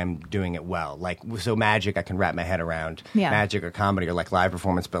why I'm doing it well. Like, so magic, I can wrap my head around. Yeah. Magic or comedy or like live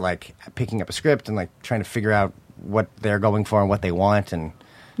performance, but like picking up a script and like trying to figure out what they're going for and what they want, and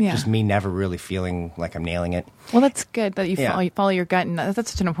Yeah. just me never really feeling like I'm nailing it. Well, that's good that you Yeah. follow your gut, and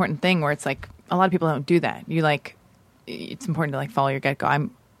that's such an important thing. Where it's like a lot of people don't do that. You like, it's important to like follow your gut. Go,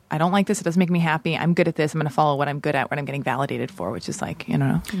 I don't like this. It doesn't make me happy. I'm good at this. I'm going to follow what I'm good at, what I'm getting validated for, which is like,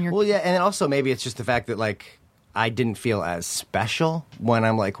 you're, Well, yeah, and also maybe it's just the fact that like I didn't feel as special when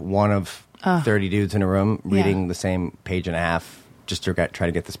I'm like one of 30 dudes in a room reading the same page and a half just to try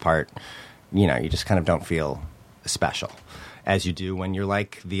to get this part. You just kind of don't feel special as you do when you're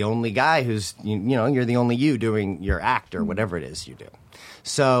like the only guy who's you're the only you doing your act or whatever it is you do.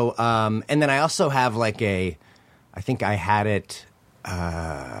 So and then I also have like I think I had it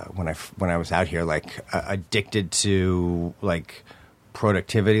when I was out here, like addicted to like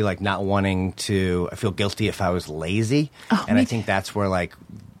productivity, like not wanting to. I feel guilty if I was lazy, and I think that's where like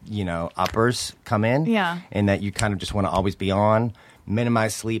uppers come in. Yeah. And that you kind of just want to always be on,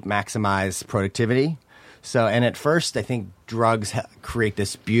 minimize sleep, maximize productivity. So, and at first, I think drugs create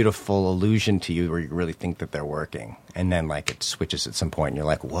this beautiful illusion to you where you really think that they're working, and then like it switches at some point, and you're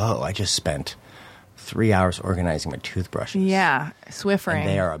like, "Whoa! I just spent 3 hours organizing my toothbrushes." yeah, Swiffering. And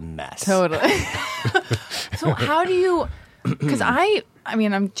they are a mess. Totally. So how do you, because I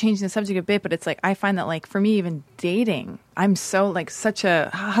mean, I'm changing the subject a bit, but it's like, I find that like, for me, even dating, I'm so like such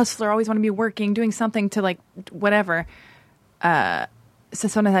a hustler, always want to be working, doing something to like, whatever. So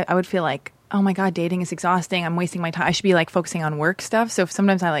sometimes I would feel like oh my God, dating is exhausting. I'm wasting my time. I should be like focusing on work stuff. So if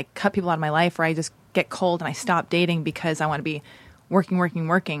sometimes I like cut people out of my life, or I just get cold and I stop dating because I want to be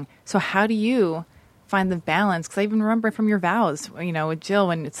working. So how do you find the balance? Because I even remember from your vows, with Jill,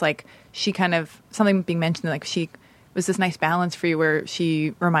 when it's like she kind of, something being mentioned, like she was this nice balance for you where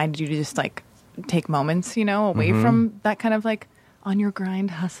she reminded you to just like take moments, away from that kind of like on your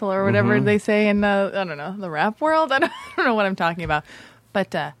grind hustle or whatever they say in the, I don't know, the rap world. I don't know what I'm talking about.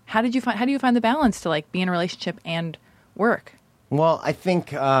 But how do you find the balance to like be in a relationship and work? Well, I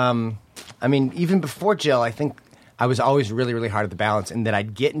think, even before Jill, I think I was always really, really hard at the balance, and that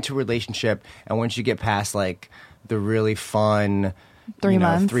I'd get into a relationship, and once you get past like the really fun 3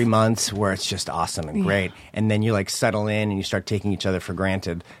 months, 3 months where it's just awesome and great, and then you like settle in and you start taking each other for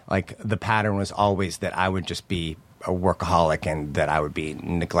granted. Like the pattern was always that I would just be a workaholic and that I would be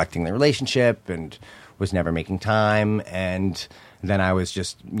neglecting the relationship and was never making time, and then I was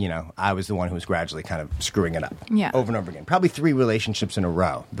just, I was the one who was gradually kind of screwing it up over and over again. Probably 3 relationships in a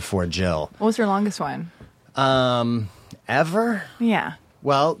row before Jill. What was your longest one? Ever? Yeah.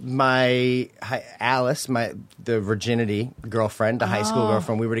 Well, Alice, the virginity girlfriend, the high school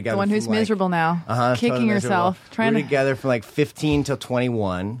girlfriend, we were together. The one who's miserable now, kicking totally herself, we were together from like 15 till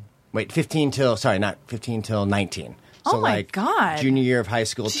 21. Wait, 15 till 19. So oh my like God. Junior year of high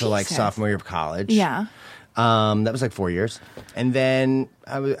school till like sophomore year of college. Yeah. That was like 4 years, and then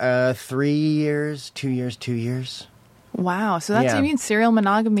I was 3 years, 2 years, 2 years. Wow. So that's you mean serial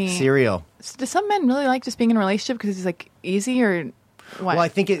monogamy? Serial. Do some men really like just being in a relationship because it's like easy, or what? Well, I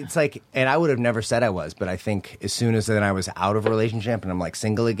think it's like, and I would have never said I was, but I think as soon as then I was out of a relationship and I'm like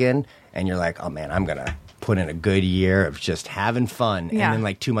single again, and you're like, oh man, I'm gonna put in a good year of just having fun, and then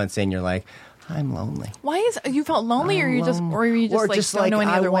like 2 months in, you're like, I'm lonely. Why you felt lonely, or you just don't know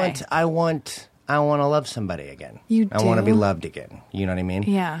any other way? I want to love somebody again. I want to be loved again. You know what I mean?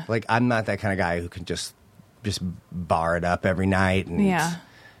 Yeah. Like I'm not that kind of guy who can just bar it up every night, and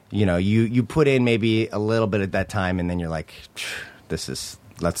you put in maybe a little bit at that time, and then you're like, let's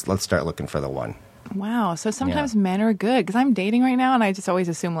start looking for the one. Wow. So sometimes men are good, because I'm dating right now, and I just always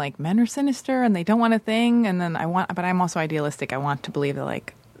assume like men are sinister and they don't want a thing, and then but I'm also idealistic. I want to believe that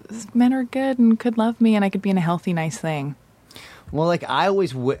like men are good and could love me, and I could be in a healthy, nice thing. Well, like I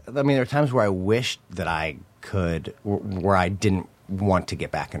always, there are times where I wished that I could, where I didn't want to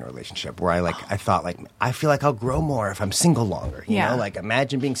get back in a relationship, where I thought like, I feel like I'll grow more if I'm single longer. You know, like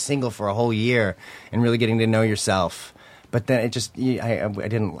imagine being single for a whole year and really getting to know yourself. But then it just, I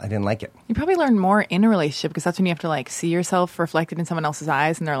didn't like it. You probably learn more in a relationship, because that's when you have to like see yourself reflected in someone else's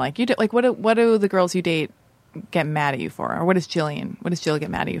eyes, and they're like, what do the girls you date get mad at you for? Or what does Jill get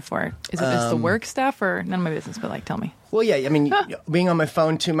mad at you for? Is it just the work stuff, or none of my business, but like tell me. Well, yeah, I mean, being on my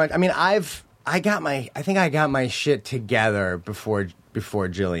phone too much. I mean, I got my shit together before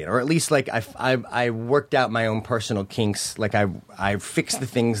Jillian, or at least like I worked out my own personal kinks. Like I fixed the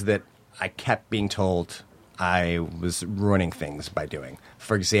things that I kept being told I was ruining things by doing.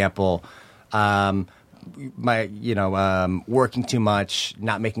 For example, working too much,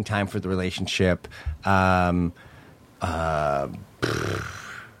 not making time for the relationship, well,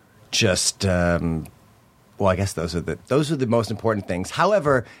 I guess those are the most important things.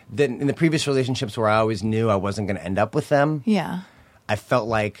 However, in the previous relationships where I always knew I wasn't going to end up with them, I felt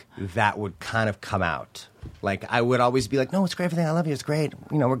like that would kind of come out. Like I would always be like, no, it's great, everything, I love you, it's great,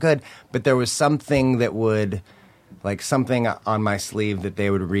 we're good. But there was something that would, like something on my sleeve that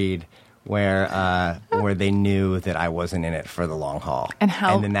they would read where they knew that I wasn't in it for the long haul. And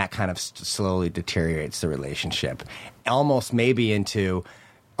then that kind of slowly deteriorates the relationship. Almost maybe into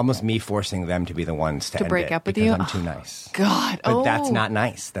almost me forcing them to be the ones to end break up with because you. I'm too nice. God, but that's not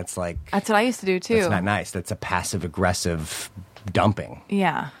nice. That's like that's what I used to do too. That's not nice. That's a passive aggressive dumping.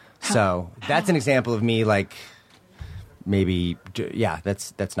 Yeah. So that's an example of me like maybe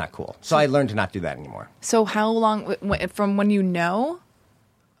that's not cool. So I learned to not do that anymore. So how long from when you know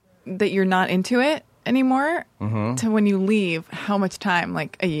that you're not into it anymore to when you leave, how much time?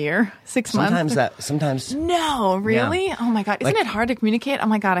 Like a year? 6 months? Sometimes. No, really? Yeah. Oh my God. Isn't it hard to communicate? Oh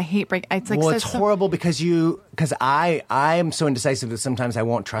my God, I hate break. It's like it's horrible because I'm so indecisive that sometimes I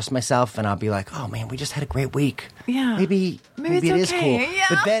won't trust myself, and I'll be like, oh man, we just had a great week. Yeah. Maybe it is cool.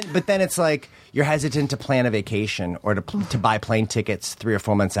 Yeah. But then it's like you're hesitant to plan a vacation or to buy plane tickets 3 or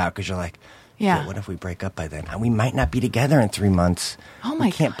 4 months out because you're like, yeah, what if we break up by then? We might not be together in 3 months. Oh my!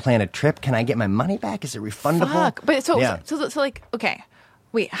 We can't plan a trip. Can I get my money back? Is it refundable? Fuck. But so like, okay,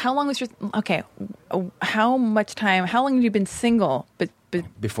 wait. How long was how much time? How long have you been single? But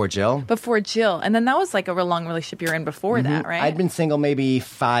Before Jill? Before Jill. And then that was like a real long relationship you're in before that, right? I'd been single maybe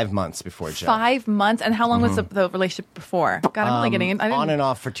 5 months before Jill. 5 months? And how long was the relationship before? God, I'm really getting in. On and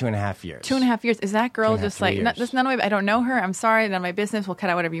off for 2.5 years. 2.5 years. Is that girl 2.5, just 3 like, years. this none of my, I don't know her. I'm sorry. None of my business. We'll cut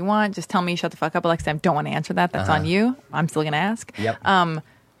out whatever you want. Just tell me, shut the fuck up, Alexa. I don't want to answer that. That's on you. I'm still going to ask. Yep.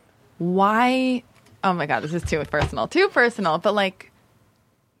 Why? Oh my God, this is too personal. Too personal. But like,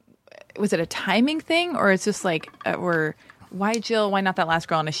 was it a timing thing, or it's just like, why Jill? Why not that last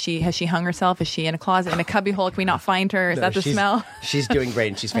girl? And has she hung herself? Is she in a closet in a cubbyhole? Can we not find her? Is that the smell? She's doing great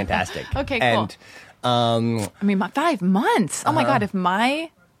and she's fantastic. Okay, cool. And I mean, 5 months. Oh my God, if my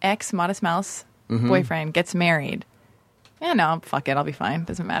ex Modest Mouse boyfriend gets married, yeah, no, fuck it, I'll be fine.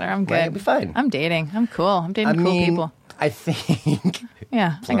 Doesn't matter. I'm good. Right, you'll be fine. I'm dating. I'm cool. I'm dating cool people. I think.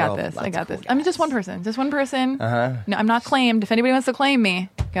 Yeah, I got Plural, this. I lots got of cool this. I mean, just one person. Just one person. No, I'm not claimed. If anybody wants to claim me,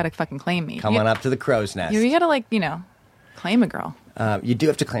 gotta fucking claim me. Come on up to the crow's nest. You gotta like, claim a girl. You do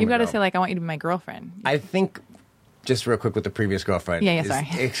have to claim You a gotta girl. say like, I want you to be my girlfriend. I think, just real quick with the previous girlfriend. Yeah, sorry.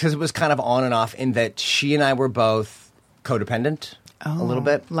 Because it was kind of on and off in that she and I were both codependent a little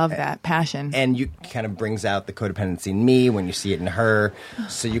bit. Love that passion. And you kind of brings out the codependency in me when you see it in her.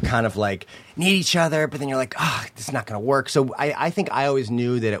 So you kind of like need each other, but then you're like, this is not going to work. So I think I always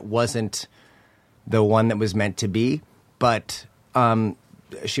knew that it wasn't the one that was meant to be. But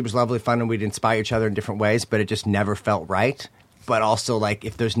she was lovely, fun, and we'd inspire each other in different ways, but it just never felt right. But also, like,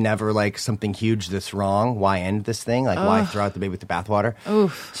 if there's never, like, something huge that's wrong, why end this thing? Like, why throw out the baby with the bathwater?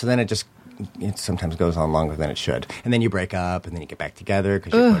 Oof. So then it sometimes goes on longer than it should. And then you break up, and then you get back together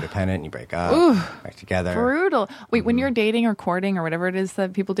because you're codependent, and you break up, back together. Brutal. Wait, when you're dating or courting or whatever it is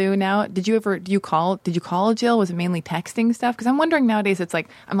that people do now, did you call Jill? Was it mainly texting stuff? Because I'm wondering nowadays,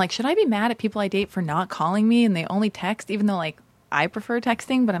 I'm like, should I be mad at people I date for not calling me and they only text, even though, like, I prefer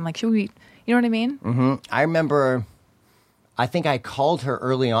texting, but I'm like, should we, you know what I mean? Mm-hmm. I remember, I think I called her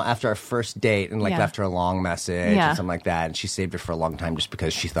early on after our first date and, like, left her a long message and something like that. And she saved it for a long time just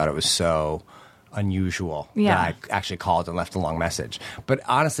because she thought it was so unusual that I actually called and left a long message. But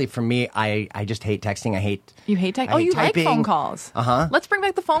honestly, for me, I just hate texting. You hate texting? I hate you typing. like phone calls. Uh-huh. Let's bring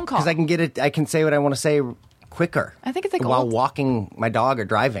back the phone call. Because I can say what I want to say quicker. I think it's like while old- walking my dog or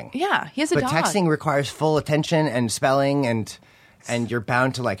driving. Yeah, he has a but dog. texting requires full attention and spelling and you're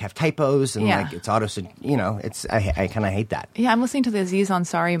bound to like have typos and like it's auto. It's I kind of hate that. Yeah, I'm listening to the Aziz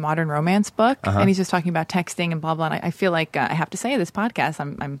Ansari Modern Romance book, and he's just talking about texting and blah blah. And I feel like I have to say this podcast.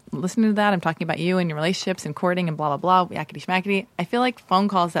 I'm listening to that. I'm talking about you and your relationships and courting and blah blah blah. Yakety schmackety. I feel like phone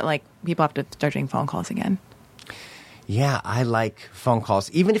calls that like people have to start doing phone calls again. Yeah, I like phone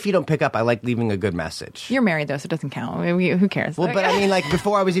calls. Even if you don't pick up, I like leaving a good message. You're married though, so it doesn't count. Who cares? Well, but I mean, like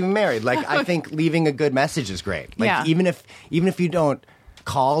before I was even married, like I think leaving a good message is great. Like even if you don't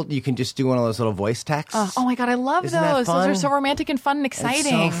call, you can just do one of those little voice texts. Oh my god, I love Isn't that those. fun? Those are so romantic and fun and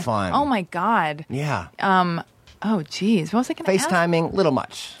exciting. It's so fun. Oh my god. Yeah. Oh geez, what was I going to ask? FaceTiming, little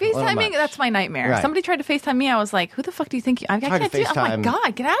much. FaceTiming, that's my nightmare. Right. Somebody tried to FaceTime me. I was like, who the fuck do you think? I hard can't to do it. Oh my FaceTime.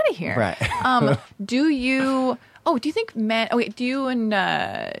 god, get out of here. Right. Do you think men? Oh wait, do you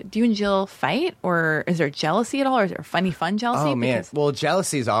and Jill fight, or is there jealousy at all, or is there funny fun jealousy? Oh man. Because Well,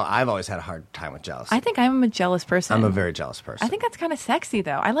 jealousy is all. I've always had a hard time with jealousy. I think I'm a jealous person. I'm a very jealous person. I think that's kind of sexy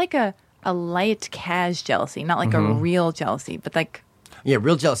though. I like a light cas jealousy, not like a real jealousy, but like Yeah,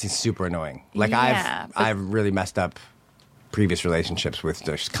 real jealousy is super annoying. Like Yeah, but- I've really messed up previous relationships with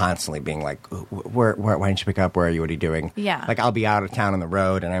just constantly being like, why didn't you pick up? Where are you? What are you doing? Yeah. Like I'll be out of town on the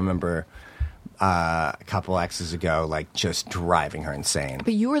road, and I remember a couple exes ago, like just driving her insane.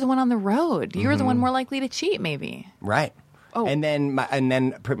 But you were the one on the road. You were the one more likely to cheat, maybe. Right. Oh. And then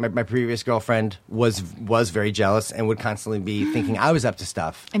my previous girlfriend was very jealous and would constantly be thinking I was up to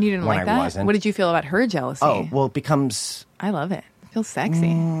stuff. And you didn't when like I that? wasn't. What did you feel about her jealousy? Oh, well, it becomes. I love it. It feels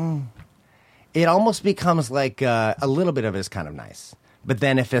sexy. It almost becomes like a little bit of it is kind of nice. But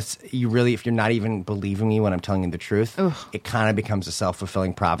then if you're not even believing me when I'm telling you the truth, it kind of becomes a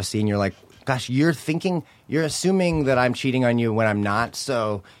self-fulfilling prophecy. And you're like, gosh, you're assuming that I'm cheating on you when I'm not.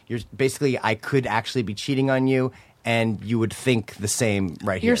 So I could actually be cheating on you. And you would think the same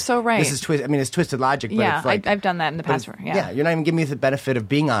right here. You're so right. This is it's twisted logic. But Yeah, it's like, I've done that in the past. Yeah. you're not even giving me the benefit of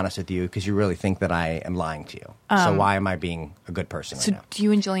being honest with you because you really think that I am lying to you. So why am I being a good person So right now? do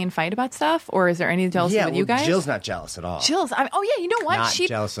you and Jillian fight about stuff, or is there any jealousy with you guys? Jill's not jealous at all. Jill's. You know what? Not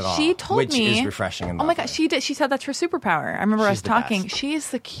jealous at all, She told which me. is refreshing and Oh my god, lovely. she did. She said that's her superpower. I remember us She's the talking. best. She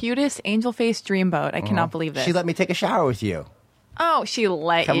is the cutest angel faced dreamboat. I cannot believe this. She let me take a shower with you. Oh, she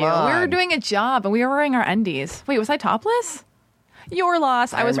let Come you. We were on. doing a job and we were wearing our undies. Wait, was I topless? Your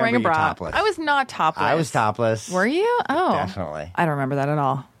loss. I was wearing a remember bra. you topless. I was not topless. I was topless. Were you? Oh, Definitely. I don't remember that at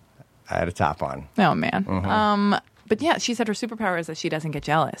all. I had a top on. Oh man. But yeah, she said her superpower is that she doesn't get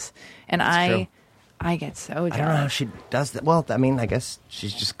jealous, and true. I get so I don't know how jealous. she does that. Well, I mean, I guess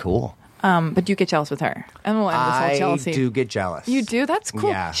she's just cool. But you get jealous with her, and we'll end this whole I jealousy. do get jealous. You do? That's cool.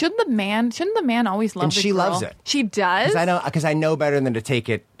 Yeah. Shouldn't the man always love And the she girl? loves it. She does? Because I know better than to take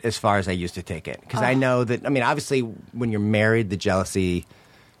it as far as I used to take it. Because I know that, I mean, obviously, when you're married, the jealousy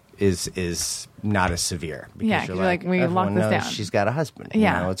is not as severe. Because Yeah, you're like, we everyone locked this knows down. she's got a husband.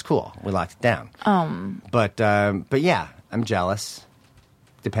 Yeah. You know, it's cool. We locked it down. But yeah, I'm jealous,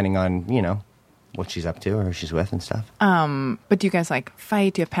 depending on, you know, what she's up to or who she's with and stuff. But do you guys like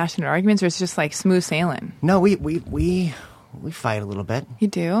fight? Do you have passionate arguments, or it's just like smooth sailing? No, we fight a little bit. You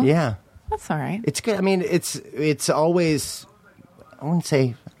do? Yeah. That's all right. It's good. I mean, it's always, I wouldn't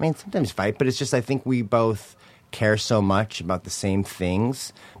say, I mean, sometimes fight, but it's just, I think we both care so much about the same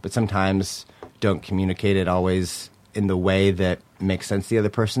things, but sometimes don't communicate it always in the way that makes sense to the other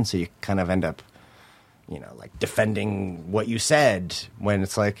person. So you kind of end up, you know, like defending what you said when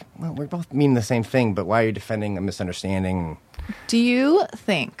it's like, well, we both mean the same thing, but why are you defending a misunderstanding? Do you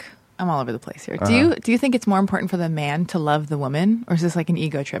think I'm all over the place here? Uh-huh. Do you think it's more important for the man to love the woman, or is this like an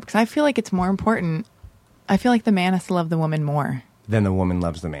ego trip? Because I feel like it's more important. I feel like the man has to love the woman more. Then the woman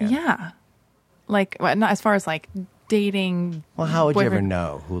loves the man. Yeah, like well, not as far as like dating. Well, how would you ever boyfriend-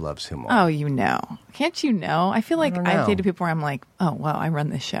 know who loves who more? Oh, you know. Can't you know? I feel like don't I've know. dated people where I'm like, oh, wow, I run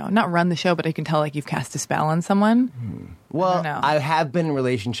this show. Not run the show, but I can tell like you've cast a spell on someone. Well, know. I have been in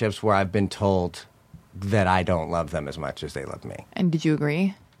relationships where I've been told that I don't love them as much as they love me. And did you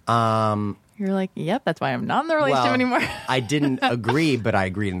agree? You're like, yep, that's why I'm not in the relationship Well, anymore. I didn't agree, but I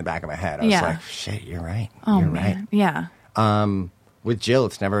agreed in the back of my head. I was Yeah. like, shit, you're right. Oh, you're man. Yeah. right. With Jill,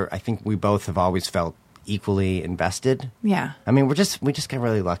 it's never, I think we both have always felt equally invested. Yeah. I mean, we just got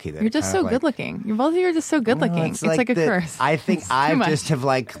really lucky that You're it just kind so of like- good looking. You're both of you are just so good looking. Well, It's like a the- curse. I think It's too I much. just have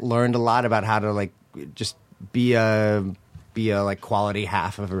like learned a lot about how to like just be a like quality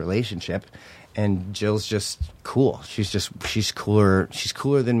half of a relationship, and Jill's just cool. She's cooler. She's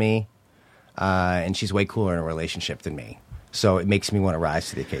cooler than me, and she's way cooler in a relationship than me. So it makes me want to rise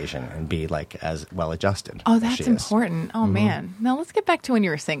to the occasion and be like as well adjusted. Oh, as that's she is. important. Oh, man. Now let's get back to when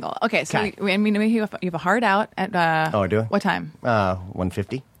you were single. Okay, so 'Kay. I mean, you have a hard out at Oh, I do? what time?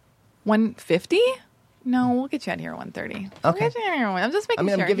 150. 150? No, we'll get you out here at 1:30. We'll Okay. get you out here. I'm just I making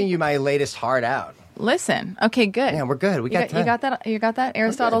mean, sure. I'm giving you my latest hard out. Listen. Okay, good. Yeah, we're good. We You got time. You got that?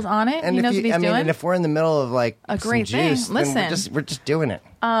 Aristotle's on it. And He if knows you, what he's I mean, doing. and if we're in the middle of like A some great thing. juice, then Listen. we're just doing it.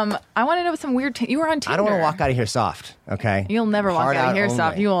 I want to know some weird. You were on Tinder. I don't want to walk out of here soft. Okay. You'll never walk Hard out of here only.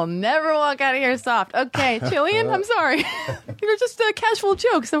 soft. You will never walk out of here soft. Okay, Chillian, I'm sorry. You're just a casual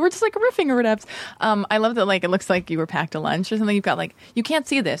joke, so we're just like riffing or whatever. I love that. Like it looks like you were packed a lunch or something. You've got like you can't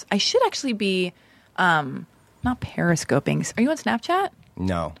see this. I should actually be, not periscoping. Are you on Snapchat?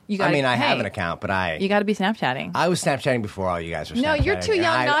 No. You I gotta- mean, I have hey, an account, but You got to be Snapchatting. I was Snapchatting before all you guys were Snapchatting. No, you're too and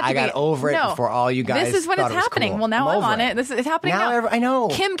young not to I got be. over it No. before all you guys This is when thought it's it was happening. cool. Well, now I'm over on it. This is it's happening Now now. I know.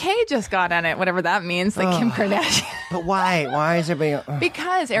 Kim K just got on it, whatever that means, like Kim Kardashian. But why? Why is everybody...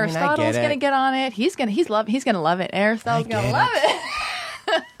 Because I Aristotle's get going to it. get on it. He's gonna love it. Aristotle's I going to get love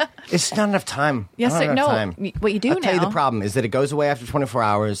it. it. It's not enough time. Yes, I don't sir. have No. enough time. What you do I'll tell you now- the problem is that it goes away after 24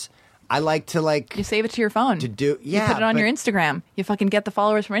 hours. I like to like... You save it to your phone. To do- yeah, You put it on but- your Instagram. You fucking get the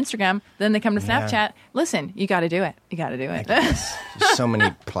followers from Instagram. Then they come to Yeah. Snapchat. Listen, you got to do it. You got to do it. There's so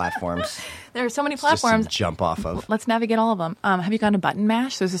many platforms There are so many just to platforms. jump off of. Let's navigate all of them. Have you gone to Button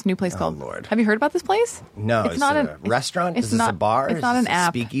Mash? There's this new place called. Lord. Have you heard about this place? No, is it a restaurant? It's Is this not a bar? It's Is not this an a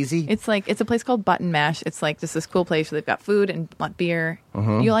app. speakeasy? It's a place called Button Mash. It's like just this cool place where they've got food and beer.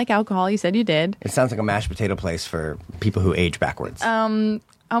 Mm-hmm. You like alcohol? You said you did. It sounds like a mashed potato place for people who age backwards.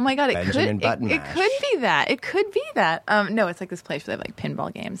 Oh my god! It Benjamin could. Button It Mash. could be that. It could be that. No, it's like this place where they have like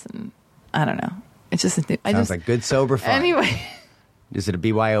pinball games and I don't know. It's just. Sounds like good sober fun. Anyway. Is it a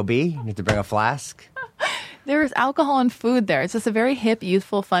BYOB? You have to bring a flask? There's alcohol and food there. It's just a very hip,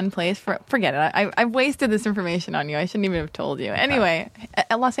 youthful, fun place. Forget it. I've wasted this information on you. I shouldn't even have told you. Anyway,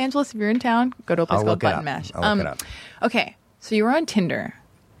 at Los Angeles, if you're in town, go to a place I'll called look it Button up. Mash. I'll look it up. Okay, so you were on Tinder,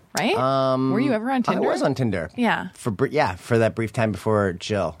 right? Were you ever on Tinder? I was on Tinder. Yeah. For that brief time before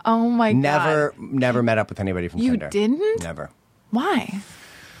Jill. Oh my god. Never met up with anybody from You Tinder. didn't? Never. Why?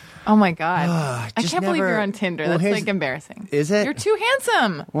 Oh my god. I just can't believe never- you're on Tinder. Well, That's here's- like embarrassing. Is it? You're too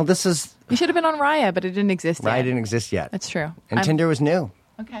handsome. Well, this is... You should have been on Raya, but it didn't exist yet. Raya didn't exist yet. That's true. And Tinder was new,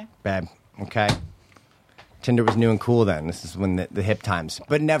 Okay. babe. Okay? Tinder was new and cool then. This is when the hip times.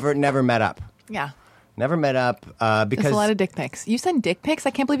 But never met up. Yeah. Never met up because... There's a lot of dick pics. You send dick pics?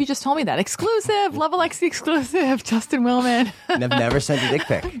 I can't believe you just told me that. Exclusive. Level XC exclusive. Justin Willman. I've never sent a dick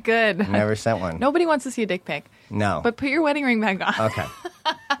pic. Good. Never sent one. Nobody wants to see a dick pic. No. But put your wedding ring back on. Okay.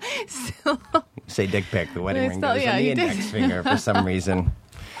 say dick pic. The wedding I ring still- goes yeah, on the you did. index finger for some reason.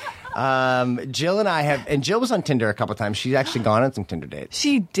 Jill and I have, and Jill was on Tinder a couple times. She's actually gone on some Tinder dates.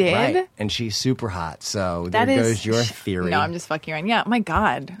 She did? Right. And she's super hot. So That there is- goes your theory. No, I'm just fucking around. Yeah, my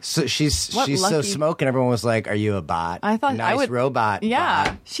God. So she's What so lucky- smoking. Everyone was like, "Are you a bot?" I thought nice I would. robot. Yeah.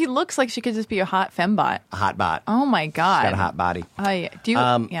 bot. She looks like she could just be a hot fembot. A hot bot. Oh, my God. Got a hot body. Yeah. Do you?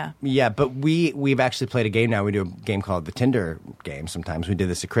 Yeah. Yeah, but we've actually played a game now. We do a game called the Tinder game. Sometimes we did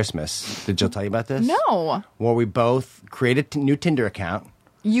this at Christmas. Did Jill tell you about this? No. Where we both create a new Tinder account.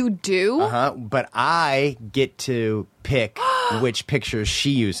 You do? But I get to pick which pictures she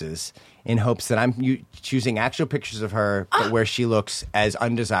uses in hopes that I'm choosing actual pictures of her, but where she looks as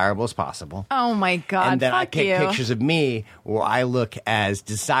undesirable as possible. Oh, my God. And then I Fuck pick you. pictures of me where I look as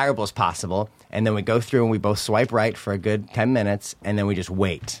desirable as possible. And then we go through and we both swipe right for a good 10 minutes. And then we just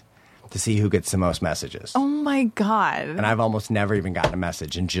wait to see who gets the most messages. Oh, my God. And I've almost never even gotten a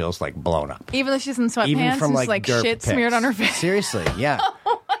message. And Jill's like blown up. Even though she's in sweatpants, Even from just like derp shit pics. smeared on her face. Seriously, yeah.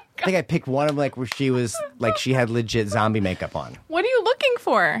 I think I picked one of like where she was like she had legit zombie makeup on. What are you looking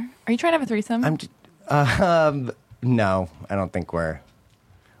for? Are you trying to have a threesome? No, I don't think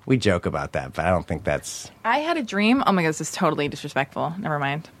we joke about that, but I don't think that's. I had a dream. Oh, my God, this is totally disrespectful. Never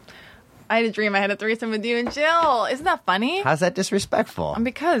mind. I had a dream I had a threesome with you and Jill. Isn't that funny? How's that disrespectful?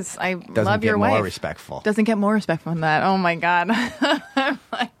 Because I Doesn't love get your more wife. respectful. Doesn't get more respectful than that. Oh, my God.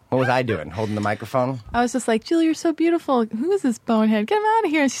 What was I doing? Holding the microphone? I was just like, Jill, you're so beautiful. Who is this bonehead? Get him out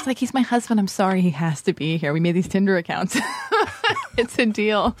of here. And she's like, he's my husband. I'm sorry. He has to be here. We made these Tinder accounts. It's a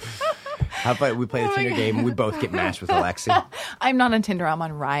deal. How about we play the Oh my Tinder God. game and we both get matched with Alexi? I'm not on Tinder. I'm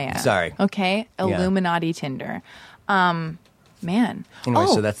on Raya. Sorry. Okay? Illuminati Tinder. Man. Anyway,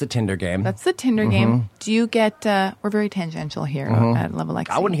 Oh, so that's the Tinder game. that's the Tinder game. Do you get, we're very tangential here at Love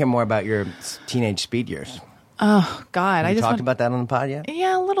Alexi. I want to hear more about your teenage speed years. Oh, God. I You just talked want about that on the pod yet?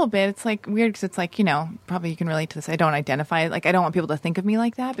 Yeah, a little bit. It's like weird because it's like, probably you can relate to this. I don't identify, like, I don't want people to think of me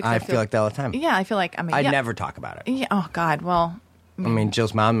like that. Because I feel like that all the time. Yeah, I feel like, I never talk about it. Yeah, oh, God. Well, I mean,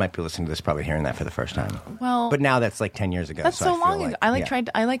 Jill's mom might be listening to this, probably hearing that for the first time. Well, But now that's like 10 years ago. that's so so I feel long ago. like, yeah.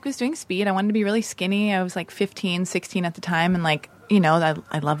 I was doing speed. I wanted to be really skinny. I was like 15, 16 at the time. And like,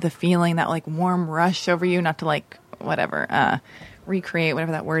 I love the feeling, that like warm rush over you, not to like, recreate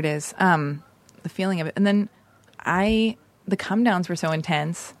whatever that word is. The feeling of it. And then the come downs were so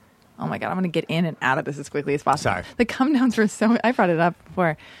intense. Oh my God, I'm going to get in and out of this as quickly as possible. Sorry. The come downs were I brought it up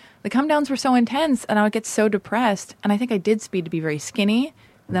before. The come downs were so intense and I would get so depressed. And I think I did speed to be very skinny.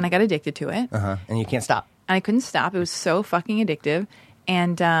 And then I got addicted to it. And you can't stop. And I couldn't stop. It was so fucking addictive.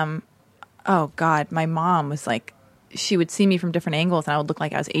 And, oh God, my mom was like, she would see me from different angles and I would look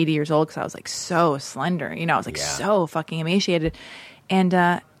like I was 80 years old because I was like so slender. I was like so fucking emaciated. And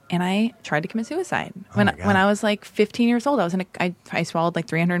I tried to commit suicide. When I was like 15 years old, I swallowed like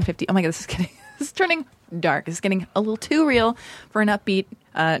 350. Oh my God, this is turning dark. This is getting a little too real for an upbeat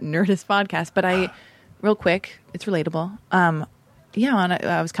Nerdist podcast. But real quick, it's relatable.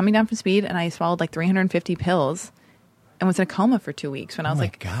 I was coming down from speed and I swallowed like 350 pills and was in a coma for 2 weeks when I was my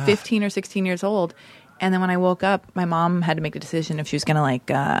like God. 15 or 16 years old. And then when I woke up, my mom had to make a decision if she was going to like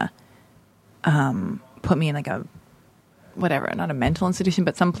put me in like a whatever, not a mental institution,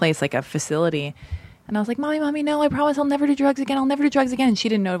 but someplace like a facility. And I was like, Mommy, no, I promise I'll never do drugs again. I'll never do drugs again. And she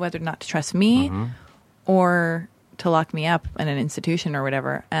didn't know whether or not to trust me or to lock me up in an institution or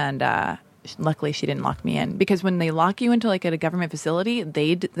whatever. And luckily she didn't lock me in, because when they lock you into like at a government facility,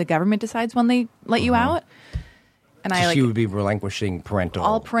 the government decides when they let you out. And I She would be relinquishing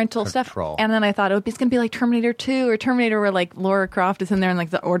all parental stuff. control. And then I thought, it's going to be like Terminator 2 or Terminator where like Laura Croft is in there and like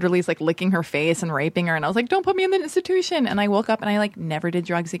the orderly's like licking her face and raping her. And I was like, don't put me in the institution. And I woke up and I like never did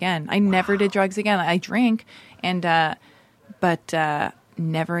drugs again. I never did drugs again. I drink and, but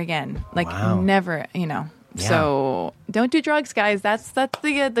never again. Like never, Yeah. So don't do drugs, guys. That's the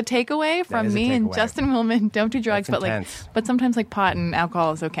takeaway from is a me and takeaway. Justin Willman. Don't do drugs, That's but intense. but sometimes like pot and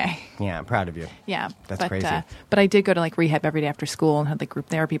alcohol is okay. Yeah, I'm proud of you. Yeah, That's crazy. But I did go to like rehab every day after school and had like group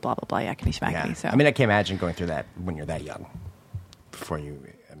therapy, blah blah blah, yakety schmackety. Yeah. So I mean, I can't imagine going through that when you're that young. Before you,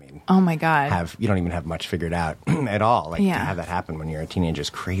 oh my God, you don't even have much figured out at all. Like to Yeah. have that happen when you're a teenager is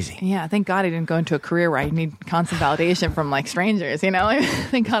crazy. yeah. Thank God I didn't go into a career where I need constant validation from like strangers. Thank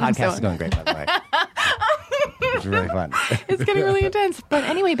God I'm Podcast so. is going great, by the way. It's really fun. It's getting really intense. But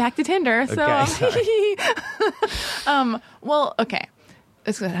anyway, back to Tinder. So, Okay, well, okay.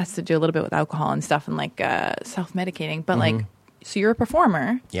 This has to do a little bit with alcohol and stuff and like self-medicating. But like, so you're a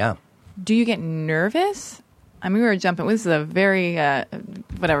performer. Yeah. Do you get nervous? I mean, we were jumping. This is a very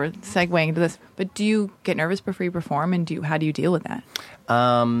segueing into this. But do you get nervous before you perform, and how do you deal with that?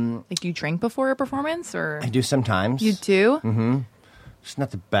 Like, do you drink before a performance, or I do sometimes. you do? It's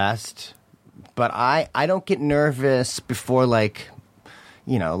not the best. But I don't get nervous before like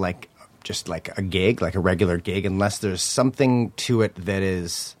just like a gig, like a regular gig, unless there's something to it that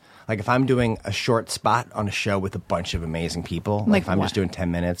is like if I'm doing a short spot on a show with a bunch of amazing people, like if I'm what? just doing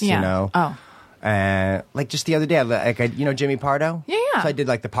 10 minutes, Yeah. you know. Oh. Like just the other day, Jimmy Pardo? Yeah. So I did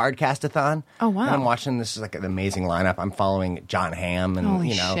like the Podcast-a-thon. Oh, wow. And I'm watching this is like an amazing lineup. I'm following John Hamm and, Holy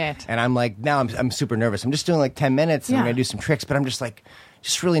you know. shit. And I'm like, now I'm super nervous. I'm just doing like 10 minutes and I'm Yeah. going to do some tricks, but I'm just like,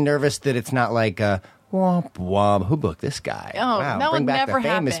 just really nervous that it's not like, womp womp, who booked this guy? Oh, wow, that bring would back never the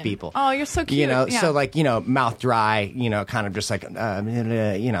famous happen. people. Oh, you're so cute. You know, Yeah. so like, you know, mouth dry, you know, kind of just like, you know,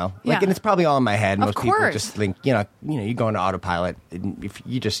 like, Yeah. and it's probably all in my head. Of Most people course. just think, you know, you go into autopilot. And if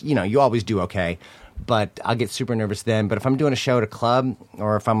you just, you know, you always do okay. But I'll get super nervous then. But if I'm doing a show at a club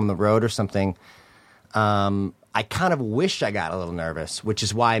or if I'm on the road or something, I kind of wish I got a little nervous, which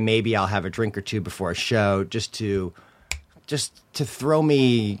is why maybe I'll have a drink or two before a show just to throw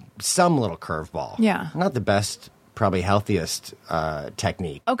me some little curveball. Yeah. Not the best, probably healthiest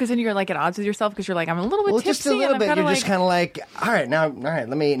technique. Oh, because then you're like at odds with yourself because you're like, I'm a little bit tipsy. Just a little and bit. I'm You're kinda just kind of like, all right,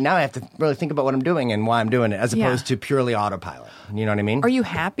 now I have to really think about what I'm doing and why I'm doing it, as Yeah. opposed to purely autopilot. You know what I mean? Are you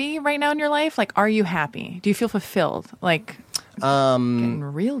happy right now in your life? Like, are you happy? Do you feel fulfilled? Like, getting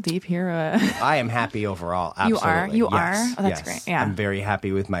real deep here. I am happy overall. You Absolutely. are? You Yes, are? Oh, that's yes. great. Yeah. I'm very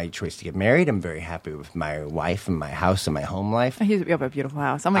happy with my choice to get married. I'm very happy with my wife and my house and my home life. you have a beautiful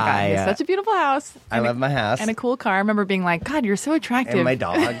house. Oh my God, I, you have such a beautiful house. I love my house. And a cool car. I remember being like, God, you're so attractive. And my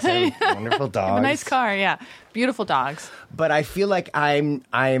dogs. I have wonderful dogs. I have a nice car, yeah. Beautiful dogs. But I feel like I'm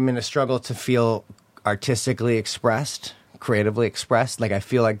in a struggle to feel artistically expressed, creatively expressed. Like I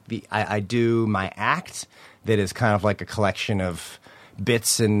feel like I do my act that is kind of like a collection of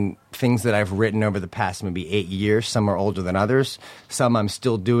bits and things that I've written over the past maybe 8 years. Some are older than others. Some I'm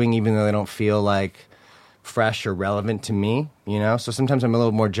still doing even though they don't feel like fresh or relevant to me, you know? So sometimes I'm a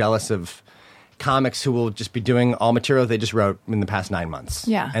little more jealous of comics who will just be doing all material they just wrote in the past 9 months.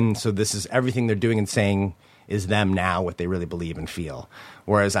 Yeah. And so this is everything they're doing and saying is them now, what they really believe and feel.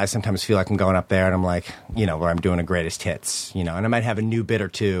 Whereas I sometimes feel like I'm going up there and I'm like, you know, where I'm doing a greatest hits, you know, and I might have a new bit or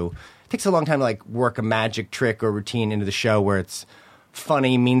two. It takes a long time to like work a magic trick or routine into the show where it's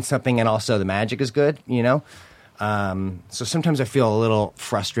funny, means something, and also the magic is good, you know? So sometimes I feel a little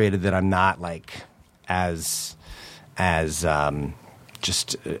frustrated that I'm not like as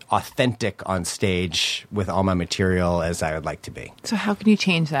just authentic on stage with all my material as I would like to be. So how can you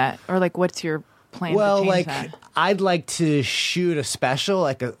change that? Or like, what's your plan Well, to change like that? I'd like to shoot a special,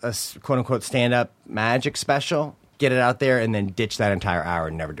 like a quote unquote stand up magic special, get it out there, and then ditch that entire hour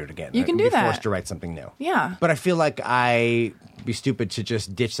and never do it again. You can do be that. Forced to write something new. Yeah. But I feel like I'd be stupid to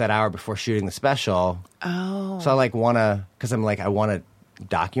just ditch that hour before shooting the special. Oh. So I like want to, because I'm like, I want to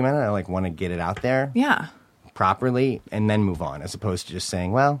document it. I like want to get it out there Yeah. properly and then move on, as opposed to just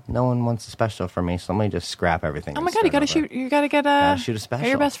saying, well, no one wants a special from me, so let me just scrap everything. Oh my and God, you start gotta over. shoot. You gotta get shoot a Get special.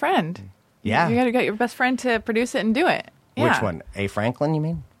 your best friend. Yeah. You gotta get your best friend to produce it and do it. Yeah. Which one? A. Franklin, you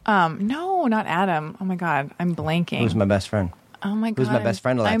mean? No, not Adam. Oh my God, I'm blanking. Who's my best friend? Oh my God. Who's my best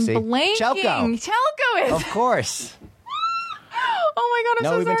friend, Alexi? I'm blanking. Chelko. Chelko is. Of course. Oh my God, I'm No,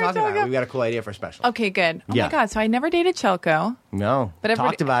 so we've been sorry, talking about Chelko. it. We've got a cool idea for a special. Okay, good. Oh Yeah. my God, so I never dated Chelko. No. But everybody,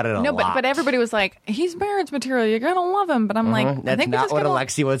 Talked about it a no, lot. but everybody was like, he's marriage material. You're gonna love him. But I'm like, I That's think we not just what gotta-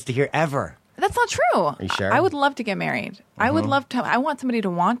 Alexi wants to hear ever. That's not true. Are you sure? I would love to get married. I would love to. I want somebody to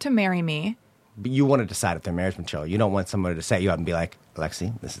want to marry me. But you want to decide if they're marriage material. You don't want somebody to set you up and be like,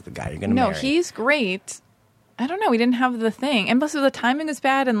 Alexi, this is the guy you're going to No, marry. he's great. I don't know. We didn't have the thing, and plus the timing was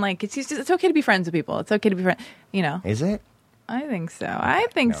bad. And like, it's okay to be friends with people. It's okay to be friends. You know. Is it? I think so. I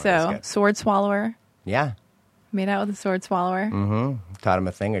think No, so. that's good. Sword swallower. Yeah. Made out with a sword swallower. Taught him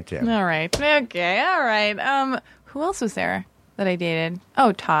a thing or two. All right. Okay. All right. Who else was there that I dated?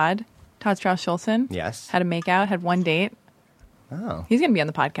 Oh, Todd. Todd Strauss-Schulson. Yes. Had a makeout. Had one date. Oh, He's going to be on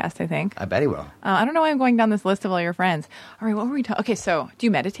the podcast, I think. I bet he will. I don't know why I'm going down this list of all your friends. All right. What were we talking? Okay. So, do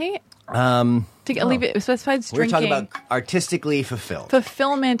you meditate? Leave it. Besides We were drinking, talking about artistically fulfilled.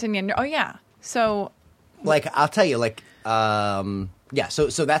 fulfillment and oh yeah. So Like, I'll tell you, like, yeah,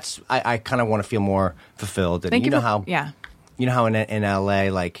 so that's, I kind of want to feel more fulfilled. And thank you know for, how, yeah. you know how in LA,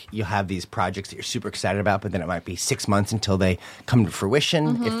 like, you'll have these projects that you're super excited about, but then it might be 6 months until they come to fruition,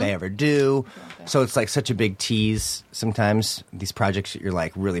 Mm-hmm. if they ever do. So it's like such a big tease sometimes, these projects that you're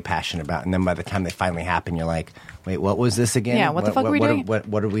like really passionate about. And then by the time they finally happen, you're like, wait, what was this again? Yeah, what the fuck are we doing?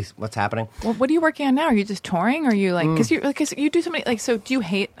 What's happening? What are you working on now? Are you just touring? Or are you like because you do so many like so? Do you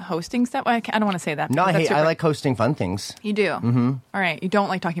hate hosting stuff? I don't want to say that. No, because that's I super- like hosting fun things. You do. Mm-hmm. All right. You don't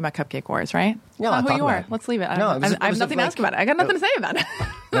like talking about Cupcake Wars, right? No, That's I'll not who talk you about are. it. Let's leave it. No, I it was- have it was nothing to like- ask about it. I got nothing to say about it.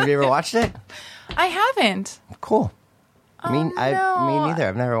 Have you ever watched it? I haven't. Cool. Me no. neither.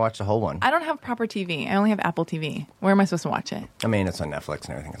 I've never watched the whole one. I don't have proper TV. I only have Apple TV. Where am I supposed to watch it? I mean, it's on Netflix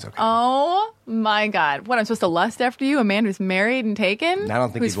and everything. It's okay. Oh my God! What, I'm supposed to lust after you, a man who's married and taken? I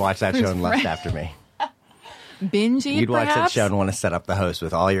don't think you'd watch that show and lust after me. Binge eat, You'd watch that perhaps? show and want to set up the host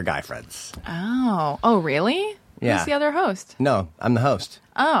with all your guy friends. Oh, really? Yeah. Who's the other host? No, I'm the host.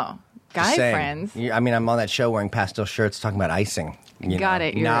 Oh, guy Just saying. friends. I mean, I'm on that show wearing pastel shirts talking about icing. Got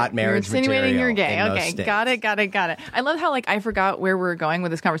it. Not marriage You're insinuating material you're gay. in those Okay, states. got it. I love how I forgot where we're going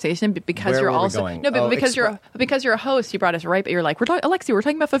with this conversation, but because Where you're were we also going? no, but Oh, because you're a host, you brought us right. But you're like, Alexi, we're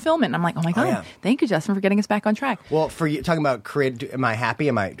talking about fulfillment. And I'm like, oh my God, yeah. thank you, Justin, for getting us back on track. Well, for you talking about am I happy?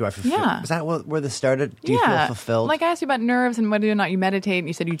 Do I fulfill? Yeah. Is that where this started? Do you feel fulfilled? Like I asked you about nerves and whether or not you meditate, and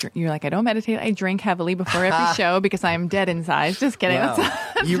you said you're like, I don't meditate. I drink heavily before every show because I am dead inside. Just kidding. Wow.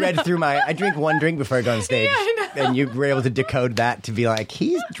 That's- You read through I drink one drink before I go on stage. Yeah, I know. And you were able to decode that to be like,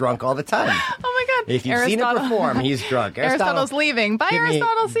 he's drunk all the time. Oh my God! If you've seen him perform, he's drunk. Aristotle's leaving. Bye,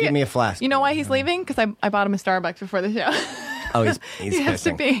 Aristotle. See give ya. me a flask. You know why he's leaving? Because I bought him a Starbucks before the show. Oh, he's He has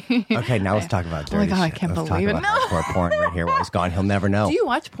to pissing. be. Okay, now let's talk about Oh my dirty God, I shit. can't Let's believe talk it. about No. hardcore porn right here while he's gone. He'll never know. Do you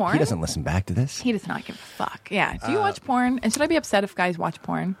watch porn? He doesn't listen back to this. He does not give a fuck. Yeah. Do you watch porn? And should I be upset if guys watch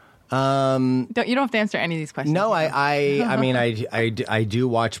porn? You don't have to answer any of these questions. No, I mean, I do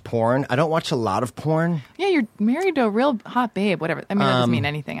watch porn. I don't watch a lot of porn. Yeah, you're married to a real hot babe. Whatever. I mean, that doesn't mean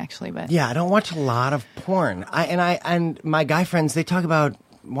anything actually, but Yeah, I don't watch a lot of porn. And my guy friends, they talk about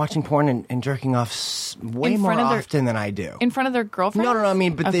watching porn and jerking off way In more front of their- often than I do. in front of their girlfriend. No. I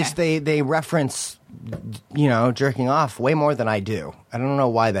mean, but Okay. they reference, jerking off way more than I do. I don't know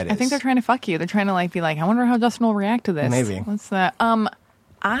why that is. I think they're trying to fuck you. They're trying to be like, I wonder how Justin will react to this. Maybe. What's that?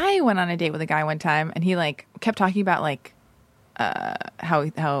 I went on a date with a guy one time, and he kept talking about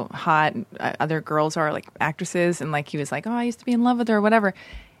how hot other girls are, like actresses, and he was like, oh, I used to be in love with her or whatever.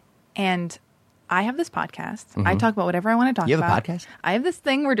 And I have this podcast. I talk about whatever I want to talk about. You have a podcast? I have this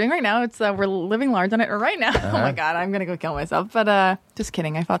thing we're doing right now. It's we're living large on it right now. Oh my God, I'm gonna go kill myself. But just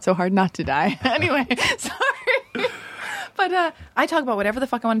kidding. I fought so hard not to die. Anyway, sorry. But I talk about whatever the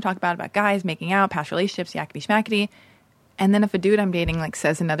fuck I want to talk about guys, making out, past relationships, yakety schmackety. And then if a dude I'm dating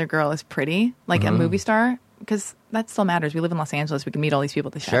says another girl is pretty, like a movie star, because that still matters. We live in Los Angeles. We can meet all these people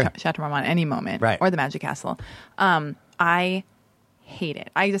at the Chateau Marmont at any moment, Right. or the Magic Castle. I hate it.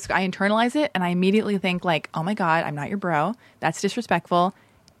 I internalize it, and I immediately think oh my God, I'm not your bro. That's disrespectful.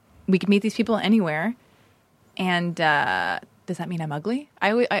 We could meet these people anywhere. And does that mean I'm ugly?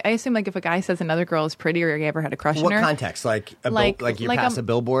 I assume if a guy says another girl is pretty, or you ever had a crush What on her. context? Like you pass a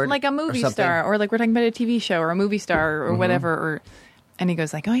billboard? Like a movie or something? star, or we're talking about a TV show or a movie star or whatever. And he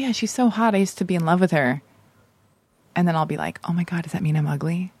goes oh yeah, she's so hot. I used to be in love with her. And then I'll be like, oh my God, does that mean I'm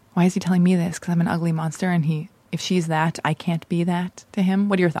ugly? Why is he telling me this? Because I'm an ugly monster, and if she's that, I can't be that to him.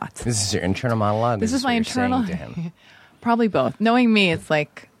 What are your thoughts? This is your internal monologue? This is what my you're saying internal. to him? Probably both. Knowing me, it's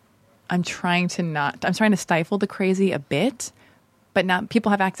I'm trying to stifle the crazy a bit, but not. People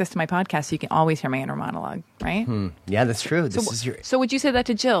have access to my podcast, so you can always hear my inner monologue, right? Yeah, that's true. This is your. So would you say that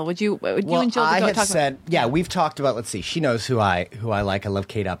to Jill? Would you and Jill I go have talk said, yeah, we've talked about. Let's see, she knows who I like. I love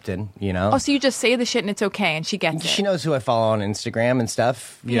Kate Upton. Oh, so you just say the shit and it's okay, and she gets it. She knows who I follow on Instagram and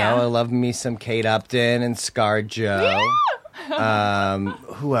stuff. You Yeah. know, I love me some Kate Upton and ScarJo.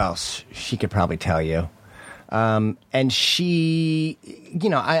 Who else? She could probably tell you. And she,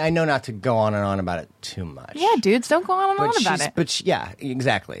 I know not to go on and on about it too much. Yeah, dudes, don't go on and on about it. But yeah,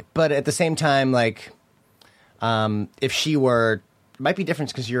 exactly. But at the same time, if she were, it might be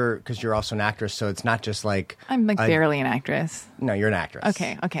different because you're also an actress. So it's not just I'm barely an actress. no, you're an actress.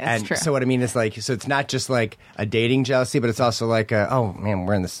 Okay, that's true. So what I mean is so it's not just a dating jealousy, but it's also oh man,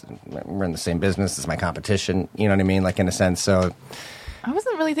 we're in the same business. It's my competition. You know what I mean? In a sense. So I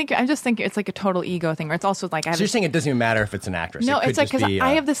wasn't really thinking. I'm just thinking it's a total ego thing, where it's also I have. So you're saying it doesn't even matter if it's an actress? No, it could it's just because be,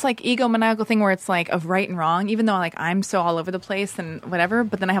 I have this ego maniacal thing where it's of right and wrong, even though I'm so all over the place and whatever.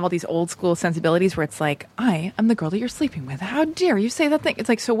 But then I have all these old school sensibilities where it's I am the girl that you're sleeping with. How dare you say that thing?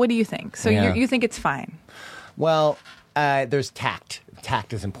 It's so what do you think? So Yeah. you think it's fine? Well, there's tact.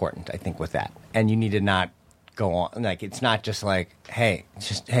 Tact is important, I think, with that, and you need to not go on. It's not just hey,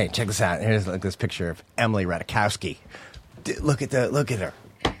 check this out. Here's this picture of Emily Ratajkowski. Look at her.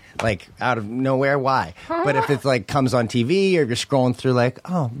 Out of nowhere, why? But if it's comes on TV, or you're scrolling through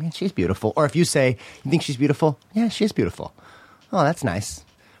oh man, she's beautiful. Or if you say, you think she's beautiful? Yeah, she's beautiful. Oh, that's nice.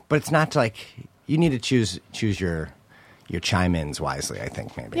 But it's not you need to choose your chime-ins wisely, I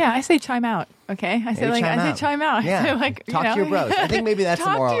think, maybe. Yeah, I say chime out. Okay, I say Maybe chime out. Yeah. I say, Talk to your bros. I think maybe that's the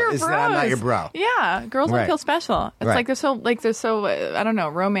Talk moral, to your is bros. that I'm not your bro. Yeah, girls don't Right. feel special. It's Right. they're so I don't know.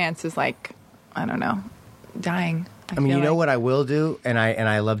 Romance is I don't know, dying. I mean, feel you know what I will do, and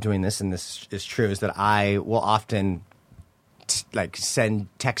I love doing this, and this is true, is that I will often like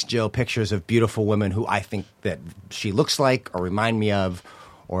text Jill pictures of beautiful women who I think that she looks like or remind me of,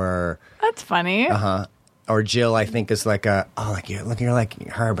 or That's funny. or Jill I think is like you're like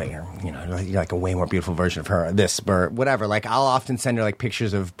her, but you're like a way more beautiful version of her. This or whatever. Like I'll often send her like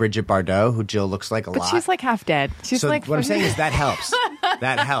pictures of Bridget Bardot, who Jill looks like a lot. But she's like half dead. She's so like what I'm saying is that helps.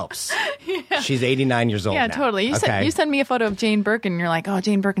 That helps. She's 89 years old. Yeah, now. totally. You send me a photo of Jane Birkin, and you're like, oh,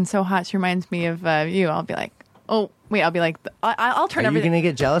 Jane Birkin's so hot. She reminds me of you. I'll be like, oh, wait. I'll be like, I'll turn Are everything. you going to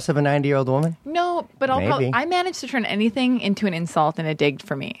get jealous of a 90-year-old woman? No, but I manage to turn anything into an insult and a dig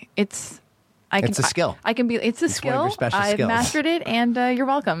for me. It's a skill. It's a skill. One of your special I've skills. mastered it, and you're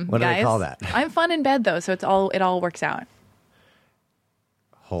welcome. What do guys. they call that? I'm fun in bed though, so it all works out.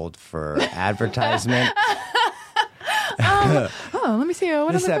 Hold for advertisement. Oh, let me see.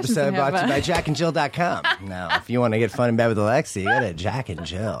 What This other questions do episode we brought to have? you by JackandJill.com. Now, if you want to get fun in bed with Alexi, go to Jack and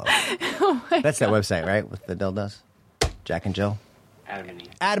Jill. That's that website, right? With the dildos? Jack and Jill? Adam and Eve.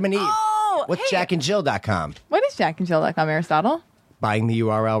 Adam and Eve. Oh, What's hey. JackandJill.com? What is JackandJill.com, Aristotle? Buying the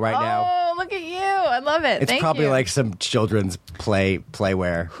URL right now. Oh, look at you! I love it. It's Thank probably you. like some children's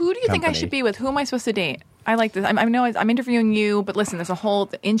playware. Who do you think I company. should be with? Who am I supposed to date? I like this. I know I'm interviewing you, but listen, there's a whole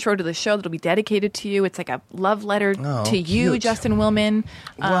intro to the show that'll be dedicated to you. It's like a love letter to you, cute. Justin Willman.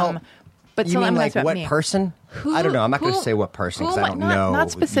 Well, but you so mean I'm like about what me. person? Who- I don't know. I'm not going to who- say what person because who I am don't know.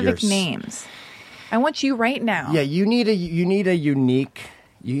 Not specific your names. I want you right now. Yeah, you need a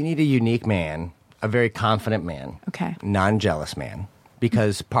unique man, a very confident man, Okay. non-jealous man,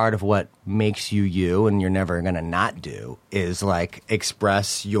 because part of what makes you you, and you're never gonna not do, is like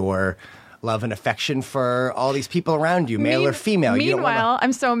express your love and affection for all these people around you, male or female. You don't Meanwhile, wanna-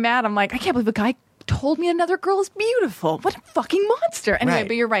 I'm so mad. I'm like, I can't believe a guy told me another girl is beautiful. What a fucking monster. Anyway, Right.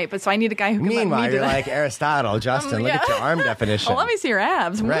 but you're right. But so I need a guy who can let Meanwhile, me do you're that. like Aristotle, Justin. Look yeah. at your arm definition. Oh, let me see your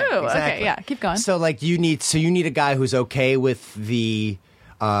abs. Right, Woo. exactly. Okay, yeah, keep going. So like you need a guy who's okay with the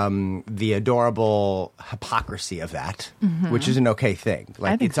adorable hypocrisy of that, which is an okay thing.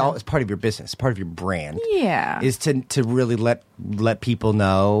 Like think so. it's part of your business, part of your brand. Yeah. Is to really let people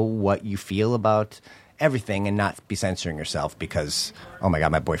know what you feel about everything and not be censoring yourself because, oh my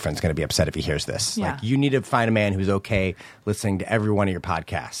God, my boyfriend's going to be upset if he hears this. Yeah. Like you need to find a man who's okay listening to every one of your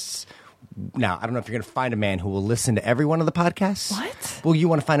podcasts. Now, I don't know if you're going to find a man who will listen to every one of the podcasts. What? Well, you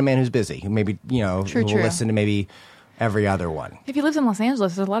want to find a man who's busy, who maybe, True, who will true. listen to maybe every other one. If he lives in Los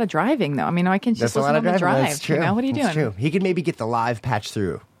Angeles, there's a lot of driving, though. I mean, I can just That's a listen lot on of the driving. drive. That's true. You know? What are you That's doing? true. He could maybe get the live patch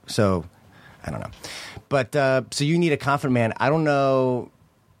through. So, I don't know. But, so you need a confident man. I don't know.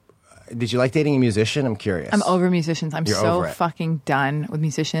 Did you like dating a musician? I'm curious. I'm over musicians. I'm You're so over it. fucking done with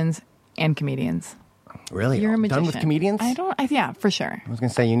musicians and comedians. Really? You're a magician. Done with comedians? Yeah, for sure. I was going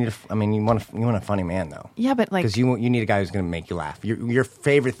to say, you want a funny man, though. Yeah, but like Because you need a guy who's going to make you laugh. Your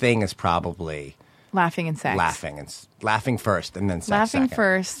favorite thing is probably laughing and sex. laughing. It's laughing first and then sex Laughing second.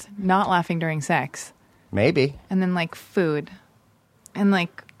 first, not laughing during sex. Maybe. And then like food. And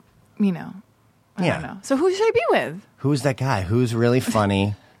like, I Yeah. don't know. So who should I be with? Who's that guy? Who's really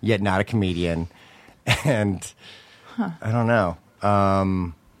funny, yet not a comedian? And I don't know.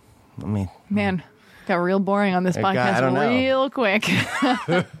 Man, got real boring on this I podcast don't know. real quick.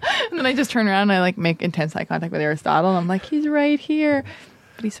 And then I just turn around and I like make intense eye contact with Aristotle. And I'm like, he's right here.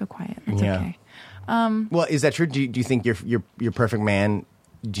 But he's so quiet. It's Yeah. okay. Well, is that true? Do you think your perfect man?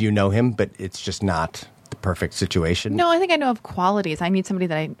 Do you know him, but it's just not the perfect situation? No, I think I know of qualities. I need somebody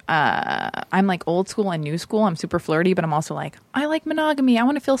that I'm like old school and new school. I'm super flirty, but I'm also like, I like monogamy. I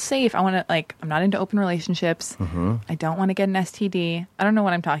want to feel safe. I want to I'm not into open relationships. Mm-hmm. I don't want to get an STD. I don't know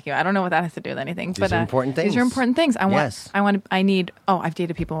what I'm talking about. I don't know what that has to do with anything. These are important things. These are important things. Yes. I've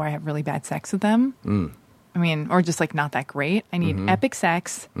dated people where I have really bad sex with them. Mm. I mean, or just like not that great. I need epic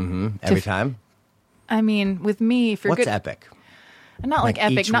sex. Every time. I mean, with me, if you're What's good, epic? not like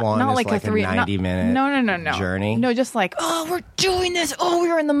epic, each not one is like a like a 90-minute no journey? No, just like, oh, we're doing this. Oh,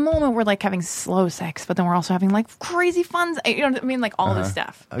 we're in the moment. We're like having slow sex, but then we're also having like crazy fun. You know what I mean? Like all this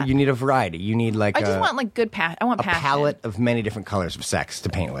stuff. Oh, you need a variety. You need like I just want like good I want a passion. palette of many different colors of sex to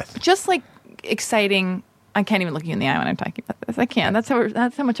paint with. Just like exciting. I can't even look you in the eye when I'm talking about this. I can't. That's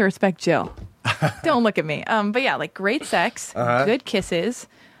how much I respect Jill. Don't look at me. But yeah, like great sex, good kisses.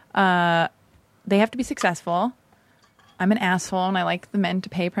 They have to be successful. I'm an asshole and I like the men to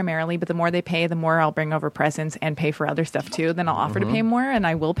pay primarily, but the more they pay, the more I'll bring over presents and pay for other stuff too. Then I'll offer to pay more and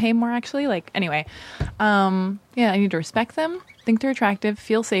I will pay more actually. Like, anyway. Yeah, I need to respect them, think they're attractive,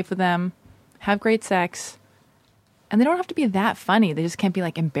 feel safe with them, have great sex. And they don't have to be that funny. They just can't be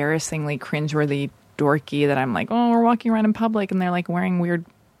like embarrassingly cringeworthy, dorky that I'm like, oh, we're walking around in public and they're like wearing weird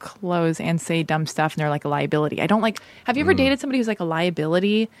clothes and say dumb stuff and they're like a liability. I don't like, have you ever dated somebody who's like a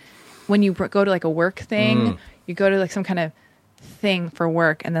liability when you go to like a work thing? You go to like some kind of thing for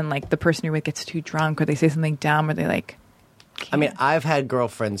work, and then like the person you're with gets too drunk, or they say something dumb, or they like. I mean, I've had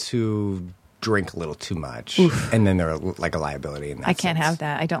girlfriends who drink a little too much, and then they're like a liability. In that I can't sense. have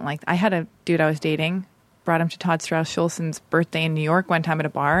that. I don't like. I had a dude I was dating, brought him to Todd Strauss Schulzen's birthday in New York one time at a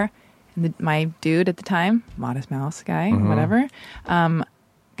bar, and my dude at the time, Modest Mouse guy, whatever,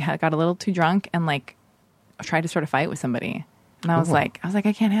 got a little too drunk and like tried to start a fight with somebody, and I was like,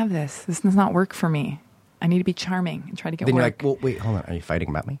 I can't have this. This does not work for me. I need to be charming and try to get Then work. you're like, well, wait, hold on. Are you fighting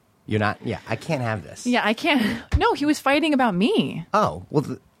about me? You're not. Yeah, I can't have this. Yeah, I can't. No, he was fighting about me. Oh,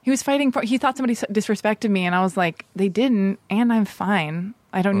 well. He was fighting. He thought somebody disrespected me, and I was like, they didn't, and I'm fine.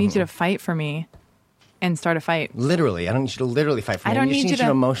 I don't need you to fight for me and start a fight. Literally, I don't need you to literally fight for me. I don't just need you to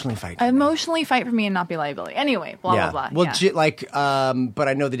emotionally fight for me. Emotionally fight for me and not be liability. Anyway, blah, blah, blah. Well, yeah. but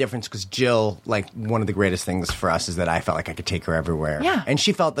I know the difference because Jill, like, one of the greatest things for us is that I felt like I could take her everywhere. Yeah. And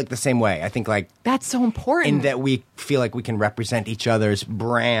she felt like the same way. I think, like, That's so important. in that we feel like we can represent each other's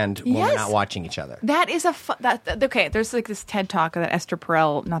brand when we're Yes. not watching each other. That is okay. There's like this TED talk that Esther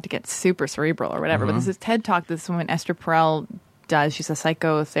Perel, not to get super cerebral or whatever, but there's this TED talk this woman Esther Perel does. She's a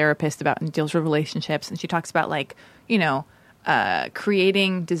psychotherapist and deals with relationships, and she talks about like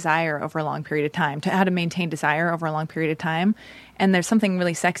creating desire over a long period of time, to how to maintain desire over a long period of time. And there's something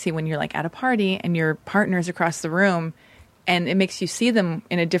really sexy when you're like at a party and your partner's across the room, and it makes you see them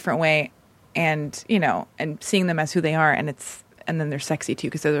in a different way, and and seeing them as who they are, and then they're sexy too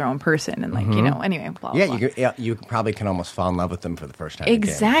because they're their own person, and like anyway, blah, Yeah, blah. you probably can almost fall in love with them for the first time.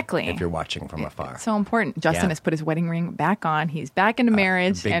 Exactly. Again, if you're watching from afar. So important. Justin Yeah. has put his wedding ring back on. He's back into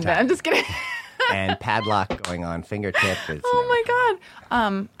marriage, big and time. I'm just kidding. And padlock going on fingertip. Oh my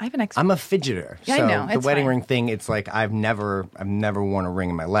god! I have an ex. I'm a fidgeter. Yeah, I so know, the it's wedding fine. ring thing, it's like I've never worn a ring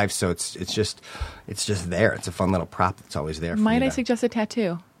in my life, so it's just there. It's a fun little prop that's always there. For Might you I to- suggest a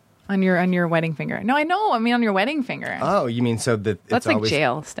tattoo on your wedding finger? No, I know. I mean on your wedding finger. Oh, you mean so that That's it's like always,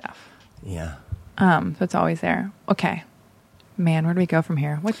 jail stuff. Yeah, So it's always there. Okay, man, where do we go from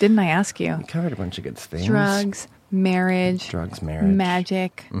here? What didn't I ask you? we covered a bunch of good things. Drugs, marriage,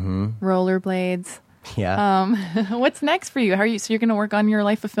 magic, rollerblades. Yeah. What's next for you? How are you? So you're going to work on your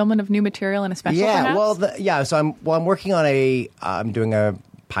life fulfillment of new material and a special. Yeah. perhaps? Well, so I'm working on I'm doing a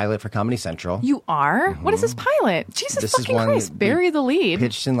pilot for Comedy Central. You are? What is this pilot? Jesus This is fucking one Christ! that we Bury the lead.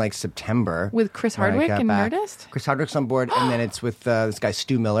 Pitched in like September With Chris when I Hardwick got and back. Nerdist? Chris Hardwick's on board, and then it's with this guy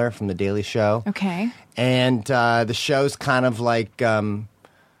Stu Miller from The Daily Show. Okay. And the show's kind of like,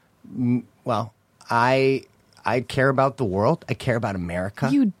 I care about the world. I care about America.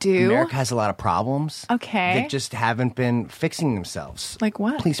 You do? America has a lot of problems. Okay. That just haven't been fixing themselves. Like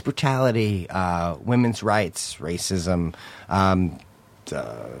what? Police brutality, women's rights, racism,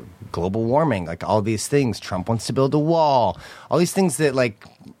 global warming, like all these things. Trump wants to build a wall. All these things that like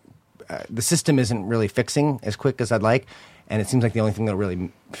the system isn't really fixing as quick as I'd like. And it seems like the only thing that'll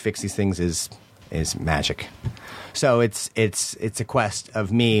really fix these things is magic. So it's a quest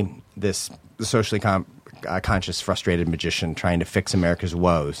of me, this socially conscious, frustrated magician, trying to fix America's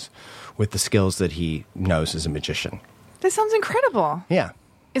woes with the skills that he knows as a magician. This sounds incredible. Yeah.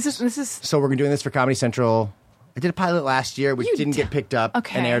 Is this? So we're doing this for Comedy Central. I did a pilot last year, which didn't get picked up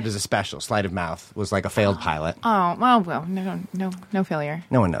Okay. and aired as a special. Sleight of Mouth was like a failed pilot. Oh well, no failure.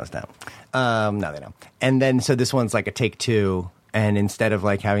 No one knows that. No, they don't. And then, so this one's like a take two. And instead of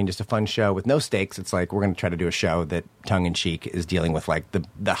like having just a fun show with no stakes, it's like we're going to try to do a show that tongue in cheek is dealing with like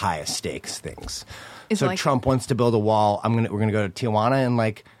the highest stakes things. Is So it like- Trump wants to build a wall. We're going to go to Tijuana and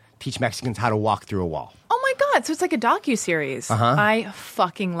like teach Mexicans how to walk through a wall. Oh my god! So it's like a docu-series. I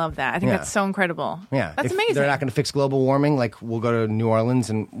fucking love that. I think Yeah. that's so incredible. Yeah, that's if amazing. They're not going to fix global warming. Like we'll go to New Orleans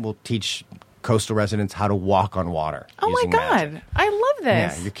and we'll teach coastal residents how to walk on water. Oh my using god! magic. I love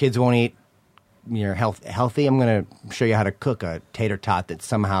this. Yeah, your kids won't eat. You're healthy. I'm going to show you how to cook a tater tot that's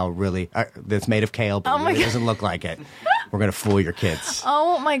somehow really that's made of kale, but Oh my really God. doesn't look like it. We're going to fool your kids.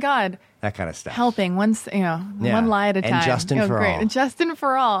 Oh my god! That kind of stuff. Helping one lie at a And time. Justin for great. all. And Justin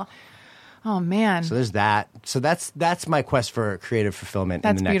for all. Oh man. So there's that. So that's my quest for creative fulfillment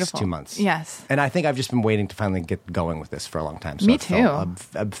That's in the next beautiful. 2 months. Yes. And I think I've just been waiting to finally get going with this for a long time. So Me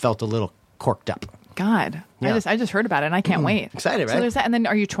I've felt a little corked up. God, Yeah. I just heard about it and I can't wait. Excited, So right? there's that, and then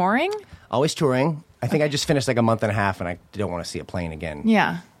are you touring? Always touring. I think I just finished like a month and a half, and I don't want to see a plane again.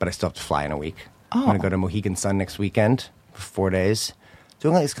 Yeah. But I still have to fly in a week. Oh. I'm going to go to Mohegan Sun next weekend for 4 days.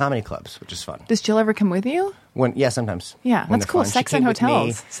 Doing all these comedy clubs, which is fun. Does Jill ever come with you? Sometimes. Yeah, When that's they're cool. fun. She Sex came and with me.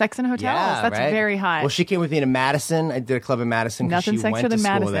 hotels. Sex and hotels. Yeah, That's right? very hot. Well, she came with me to Madison. I did a club in Madison because Nothing she went sexier to than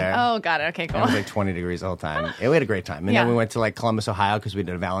school Madison. there. Oh, got it. Okay, cool. It was like 20 degrees the whole time. We had a great time. And Yeah. then we went to like Columbus, Ohio because we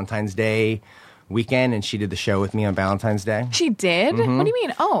did a Valentine's Day weekend, and she did the show with me on Valentine's Day. She did? What do you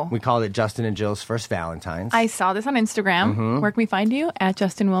mean? Oh. We called it Justin and Jill's First Valentine's. I saw this on Instagram. Where can we find you? At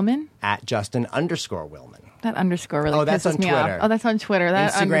Justin Willman? At Justin_Willman. That underscore really Oh, that's pisses on me Twitter. off. Oh, that's on Twitter.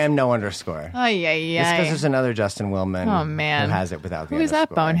 That Instagram, no underscore. Oh, yeah. It's because there's another Justin Willman Oh, man. who has it without the Who is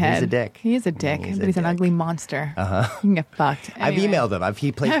that underscore. bonehead? He's a dick. He is a dick. He's but a he's an dick. ugly monster. Uh-huh. You can get fucked. I've Anyway. emailed him.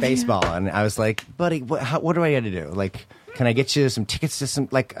 He played baseball, and I was like, buddy, what do I got to do? Like, can I get you some tickets to some,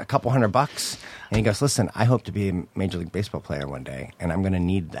 like, a couple $100? And he goes, listen, I hope to be a Major League Baseball player one day, and I'm going to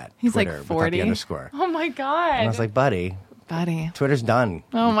need that He's Twitter like without 40. the underscore. Oh, my God. And I was like, buddy, Twitter's done.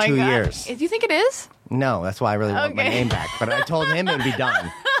 oh, in my 2 God. years. Do you think it is? No, that's why I really want my Okay. name back. But I told him it would be done.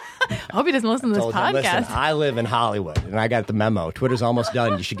 I hope he doesn't listen to this Told him, listen, podcast. I live in Hollywood, and I got the memo. Twitter's almost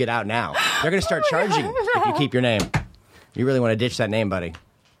done. You should get out now. They're going to start charging you if you keep your name. You really want to ditch that name, buddy?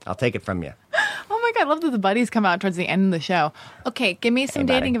 I'll take it from you. Oh my God, I love that the buddies come out towards the end of the show. Okay, give me some Hey,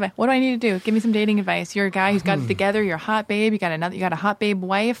 buddy. dating advice. What do I need to do? Give me some dating advice. You're a guy who's got it together. You're a hot babe. You got a hot babe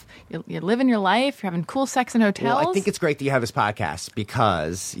wife. You're living your life. You're having cool sex in hotels. Well, I think it's great that you have this podcast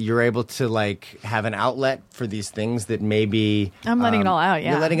because you're able to like have an outlet for these things that maybe I'm letting it all out,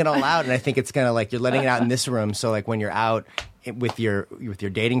 yeah. You're letting it all out, and I think it's gonna like you're letting it out in this room. So like when you're out with your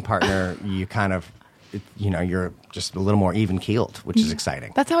dating partner, you kind of you're just a little more even keeled, which is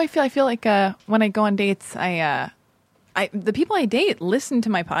exciting. That's how I feel. I feel like when I go on dates, the people I date listen to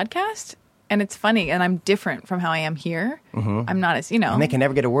my podcast, and it's funny, and I'm different from how I am here. I'm not as And they can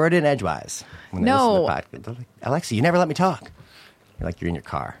never get a word in edgewise when they No. listen to the podcast. They're like, Alexa, you never let me talk. You're like you're in your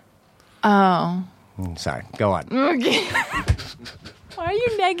car. Oh. Sorry, go on. Okay. Why are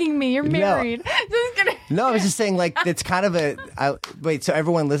you nagging me? You're married. Just kidding. No, I was just saying, like, it's kind of wait, so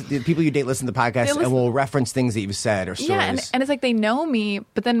everyone, the people you date listen to the podcast They listen- and will reference things that you've said or stories. Yeah, and it's like they know me,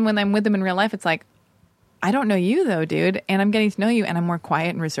 but then when I'm with them in real life, it's like, I don't know you though, dude, and I'm getting to know you, and I'm more quiet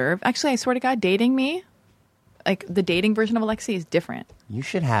and reserved. Actually, I swear to God, dating me, like the dating version of Alexi is different. You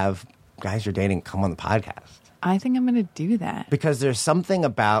should have guys you're dating come on the podcast. I think I'm going to do that. Because there's something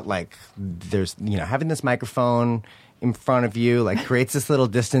about, like, there's, having this microphone in front of you, like, creates this little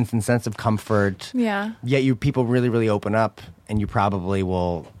distance and sense of comfort. Yeah. Yet people really, really open up, and you probably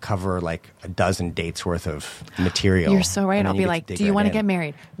will cover, like, a dozen dates worth of material. You're so right. And then I'll you be get like, to dig do you right want to in. get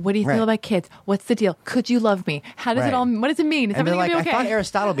married? What do you Right. feel about kids? What's the deal? Could you love me? How does it Right. all, what does it mean? Is And they're everything like, going to be I okay? thought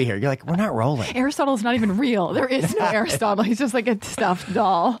Aristotle would be here. You're like, we're not rolling. Aristotle's not even real. There is no Aristotle. He's just like a stuffed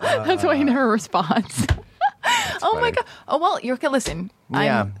doll. That's why he never responds. Oh my funny. God. Oh, well, you're okay. Listen.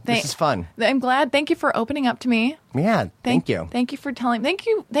 Yeah, this is fun. I'm glad. Thank you for opening up to me. Yeah, thank you. Thank you for telling. Thank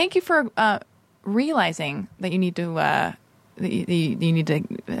you for realizing that you need to that you need to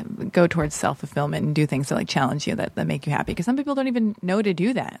go towards self-fulfillment and do things that like challenge you that make you happy. Because some people don't even know to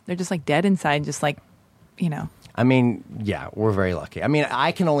do that. They're just like dead inside, just like, I mean, yeah, we're very lucky. I mean,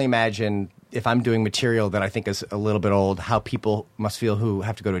 I can only imagine if I'm doing material that I think is a little bit old, how people must feel who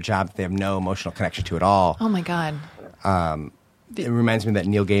have to go to a job that they have no emotional connection to at all. Oh my God. It reminds me of that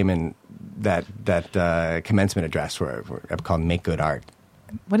Neil Gaiman, that commencement address where called "Make Good Art."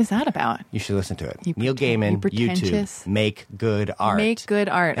 What is that about? You should listen to it. You Neil pretend- Gaiman, you pretentious. YouTube, Make Good Art. Make good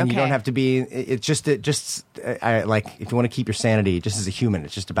art. And okay. you don't have to be. It's just like if you want to keep your sanity, just as a human,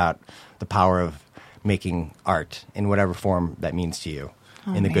 it's just about the power of making art in whatever form that means to you,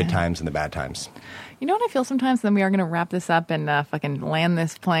 in the good man. times and the bad times. You know what I feel sometimes? Then we are going to wrap this up and fucking land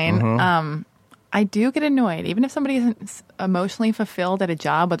this plane. Mm-hmm. I do get annoyed, even if somebody isn't emotionally fulfilled at a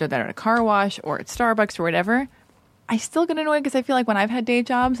job, whether they're at a car wash or at Starbucks or whatever. I still get annoyed because I feel like when I've had day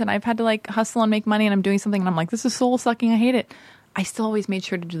jobs and I've had to like hustle and make money and I'm doing something and I'm like, this is soul sucking. I hate it. I still always made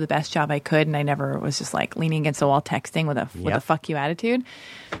sure to do the best job I could, and I never was just like leaning against the wall texting with a Yep. fuck you attitude.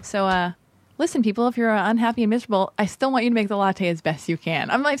 So, listen, people, if you're unhappy and miserable, I still want you to make the latte as best you can.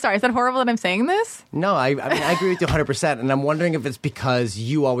 I'm like, sorry, is that horrible that I'm saying this? No, I mean, I agree with you 100%. And I'm wondering if it's because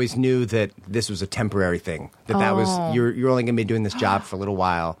you always knew that this was a temporary thing, that was, you're only going to be doing this job for a little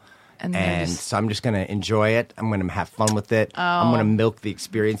while. And And there's- so I'm just going to enjoy it. I'm going to have fun with it. I'm going to milk the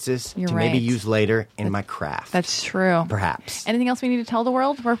experiences You're to maybe right. use later in my craft. That's true. Perhaps. Anything else we need to tell the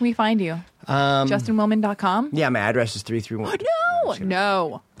world? Where can we find you? JustinWillman.com? Yeah, my address is 331.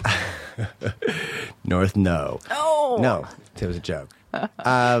 No. North, no. Oh. No, it was a joke.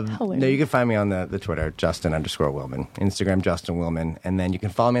 No, you can find me on the Twitter, Justin_Willman. Instagram, Justin Willman. And then you can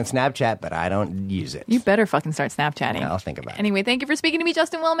follow me on Snapchat, but I don't use it. You better fucking start Snapchatting. I'll think about it. Anyway, thank you for speaking to me,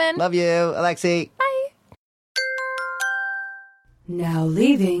 Justin Willman. Love you, Alexi. Bye. Now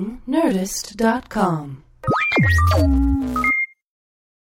leaving Nerdist.com.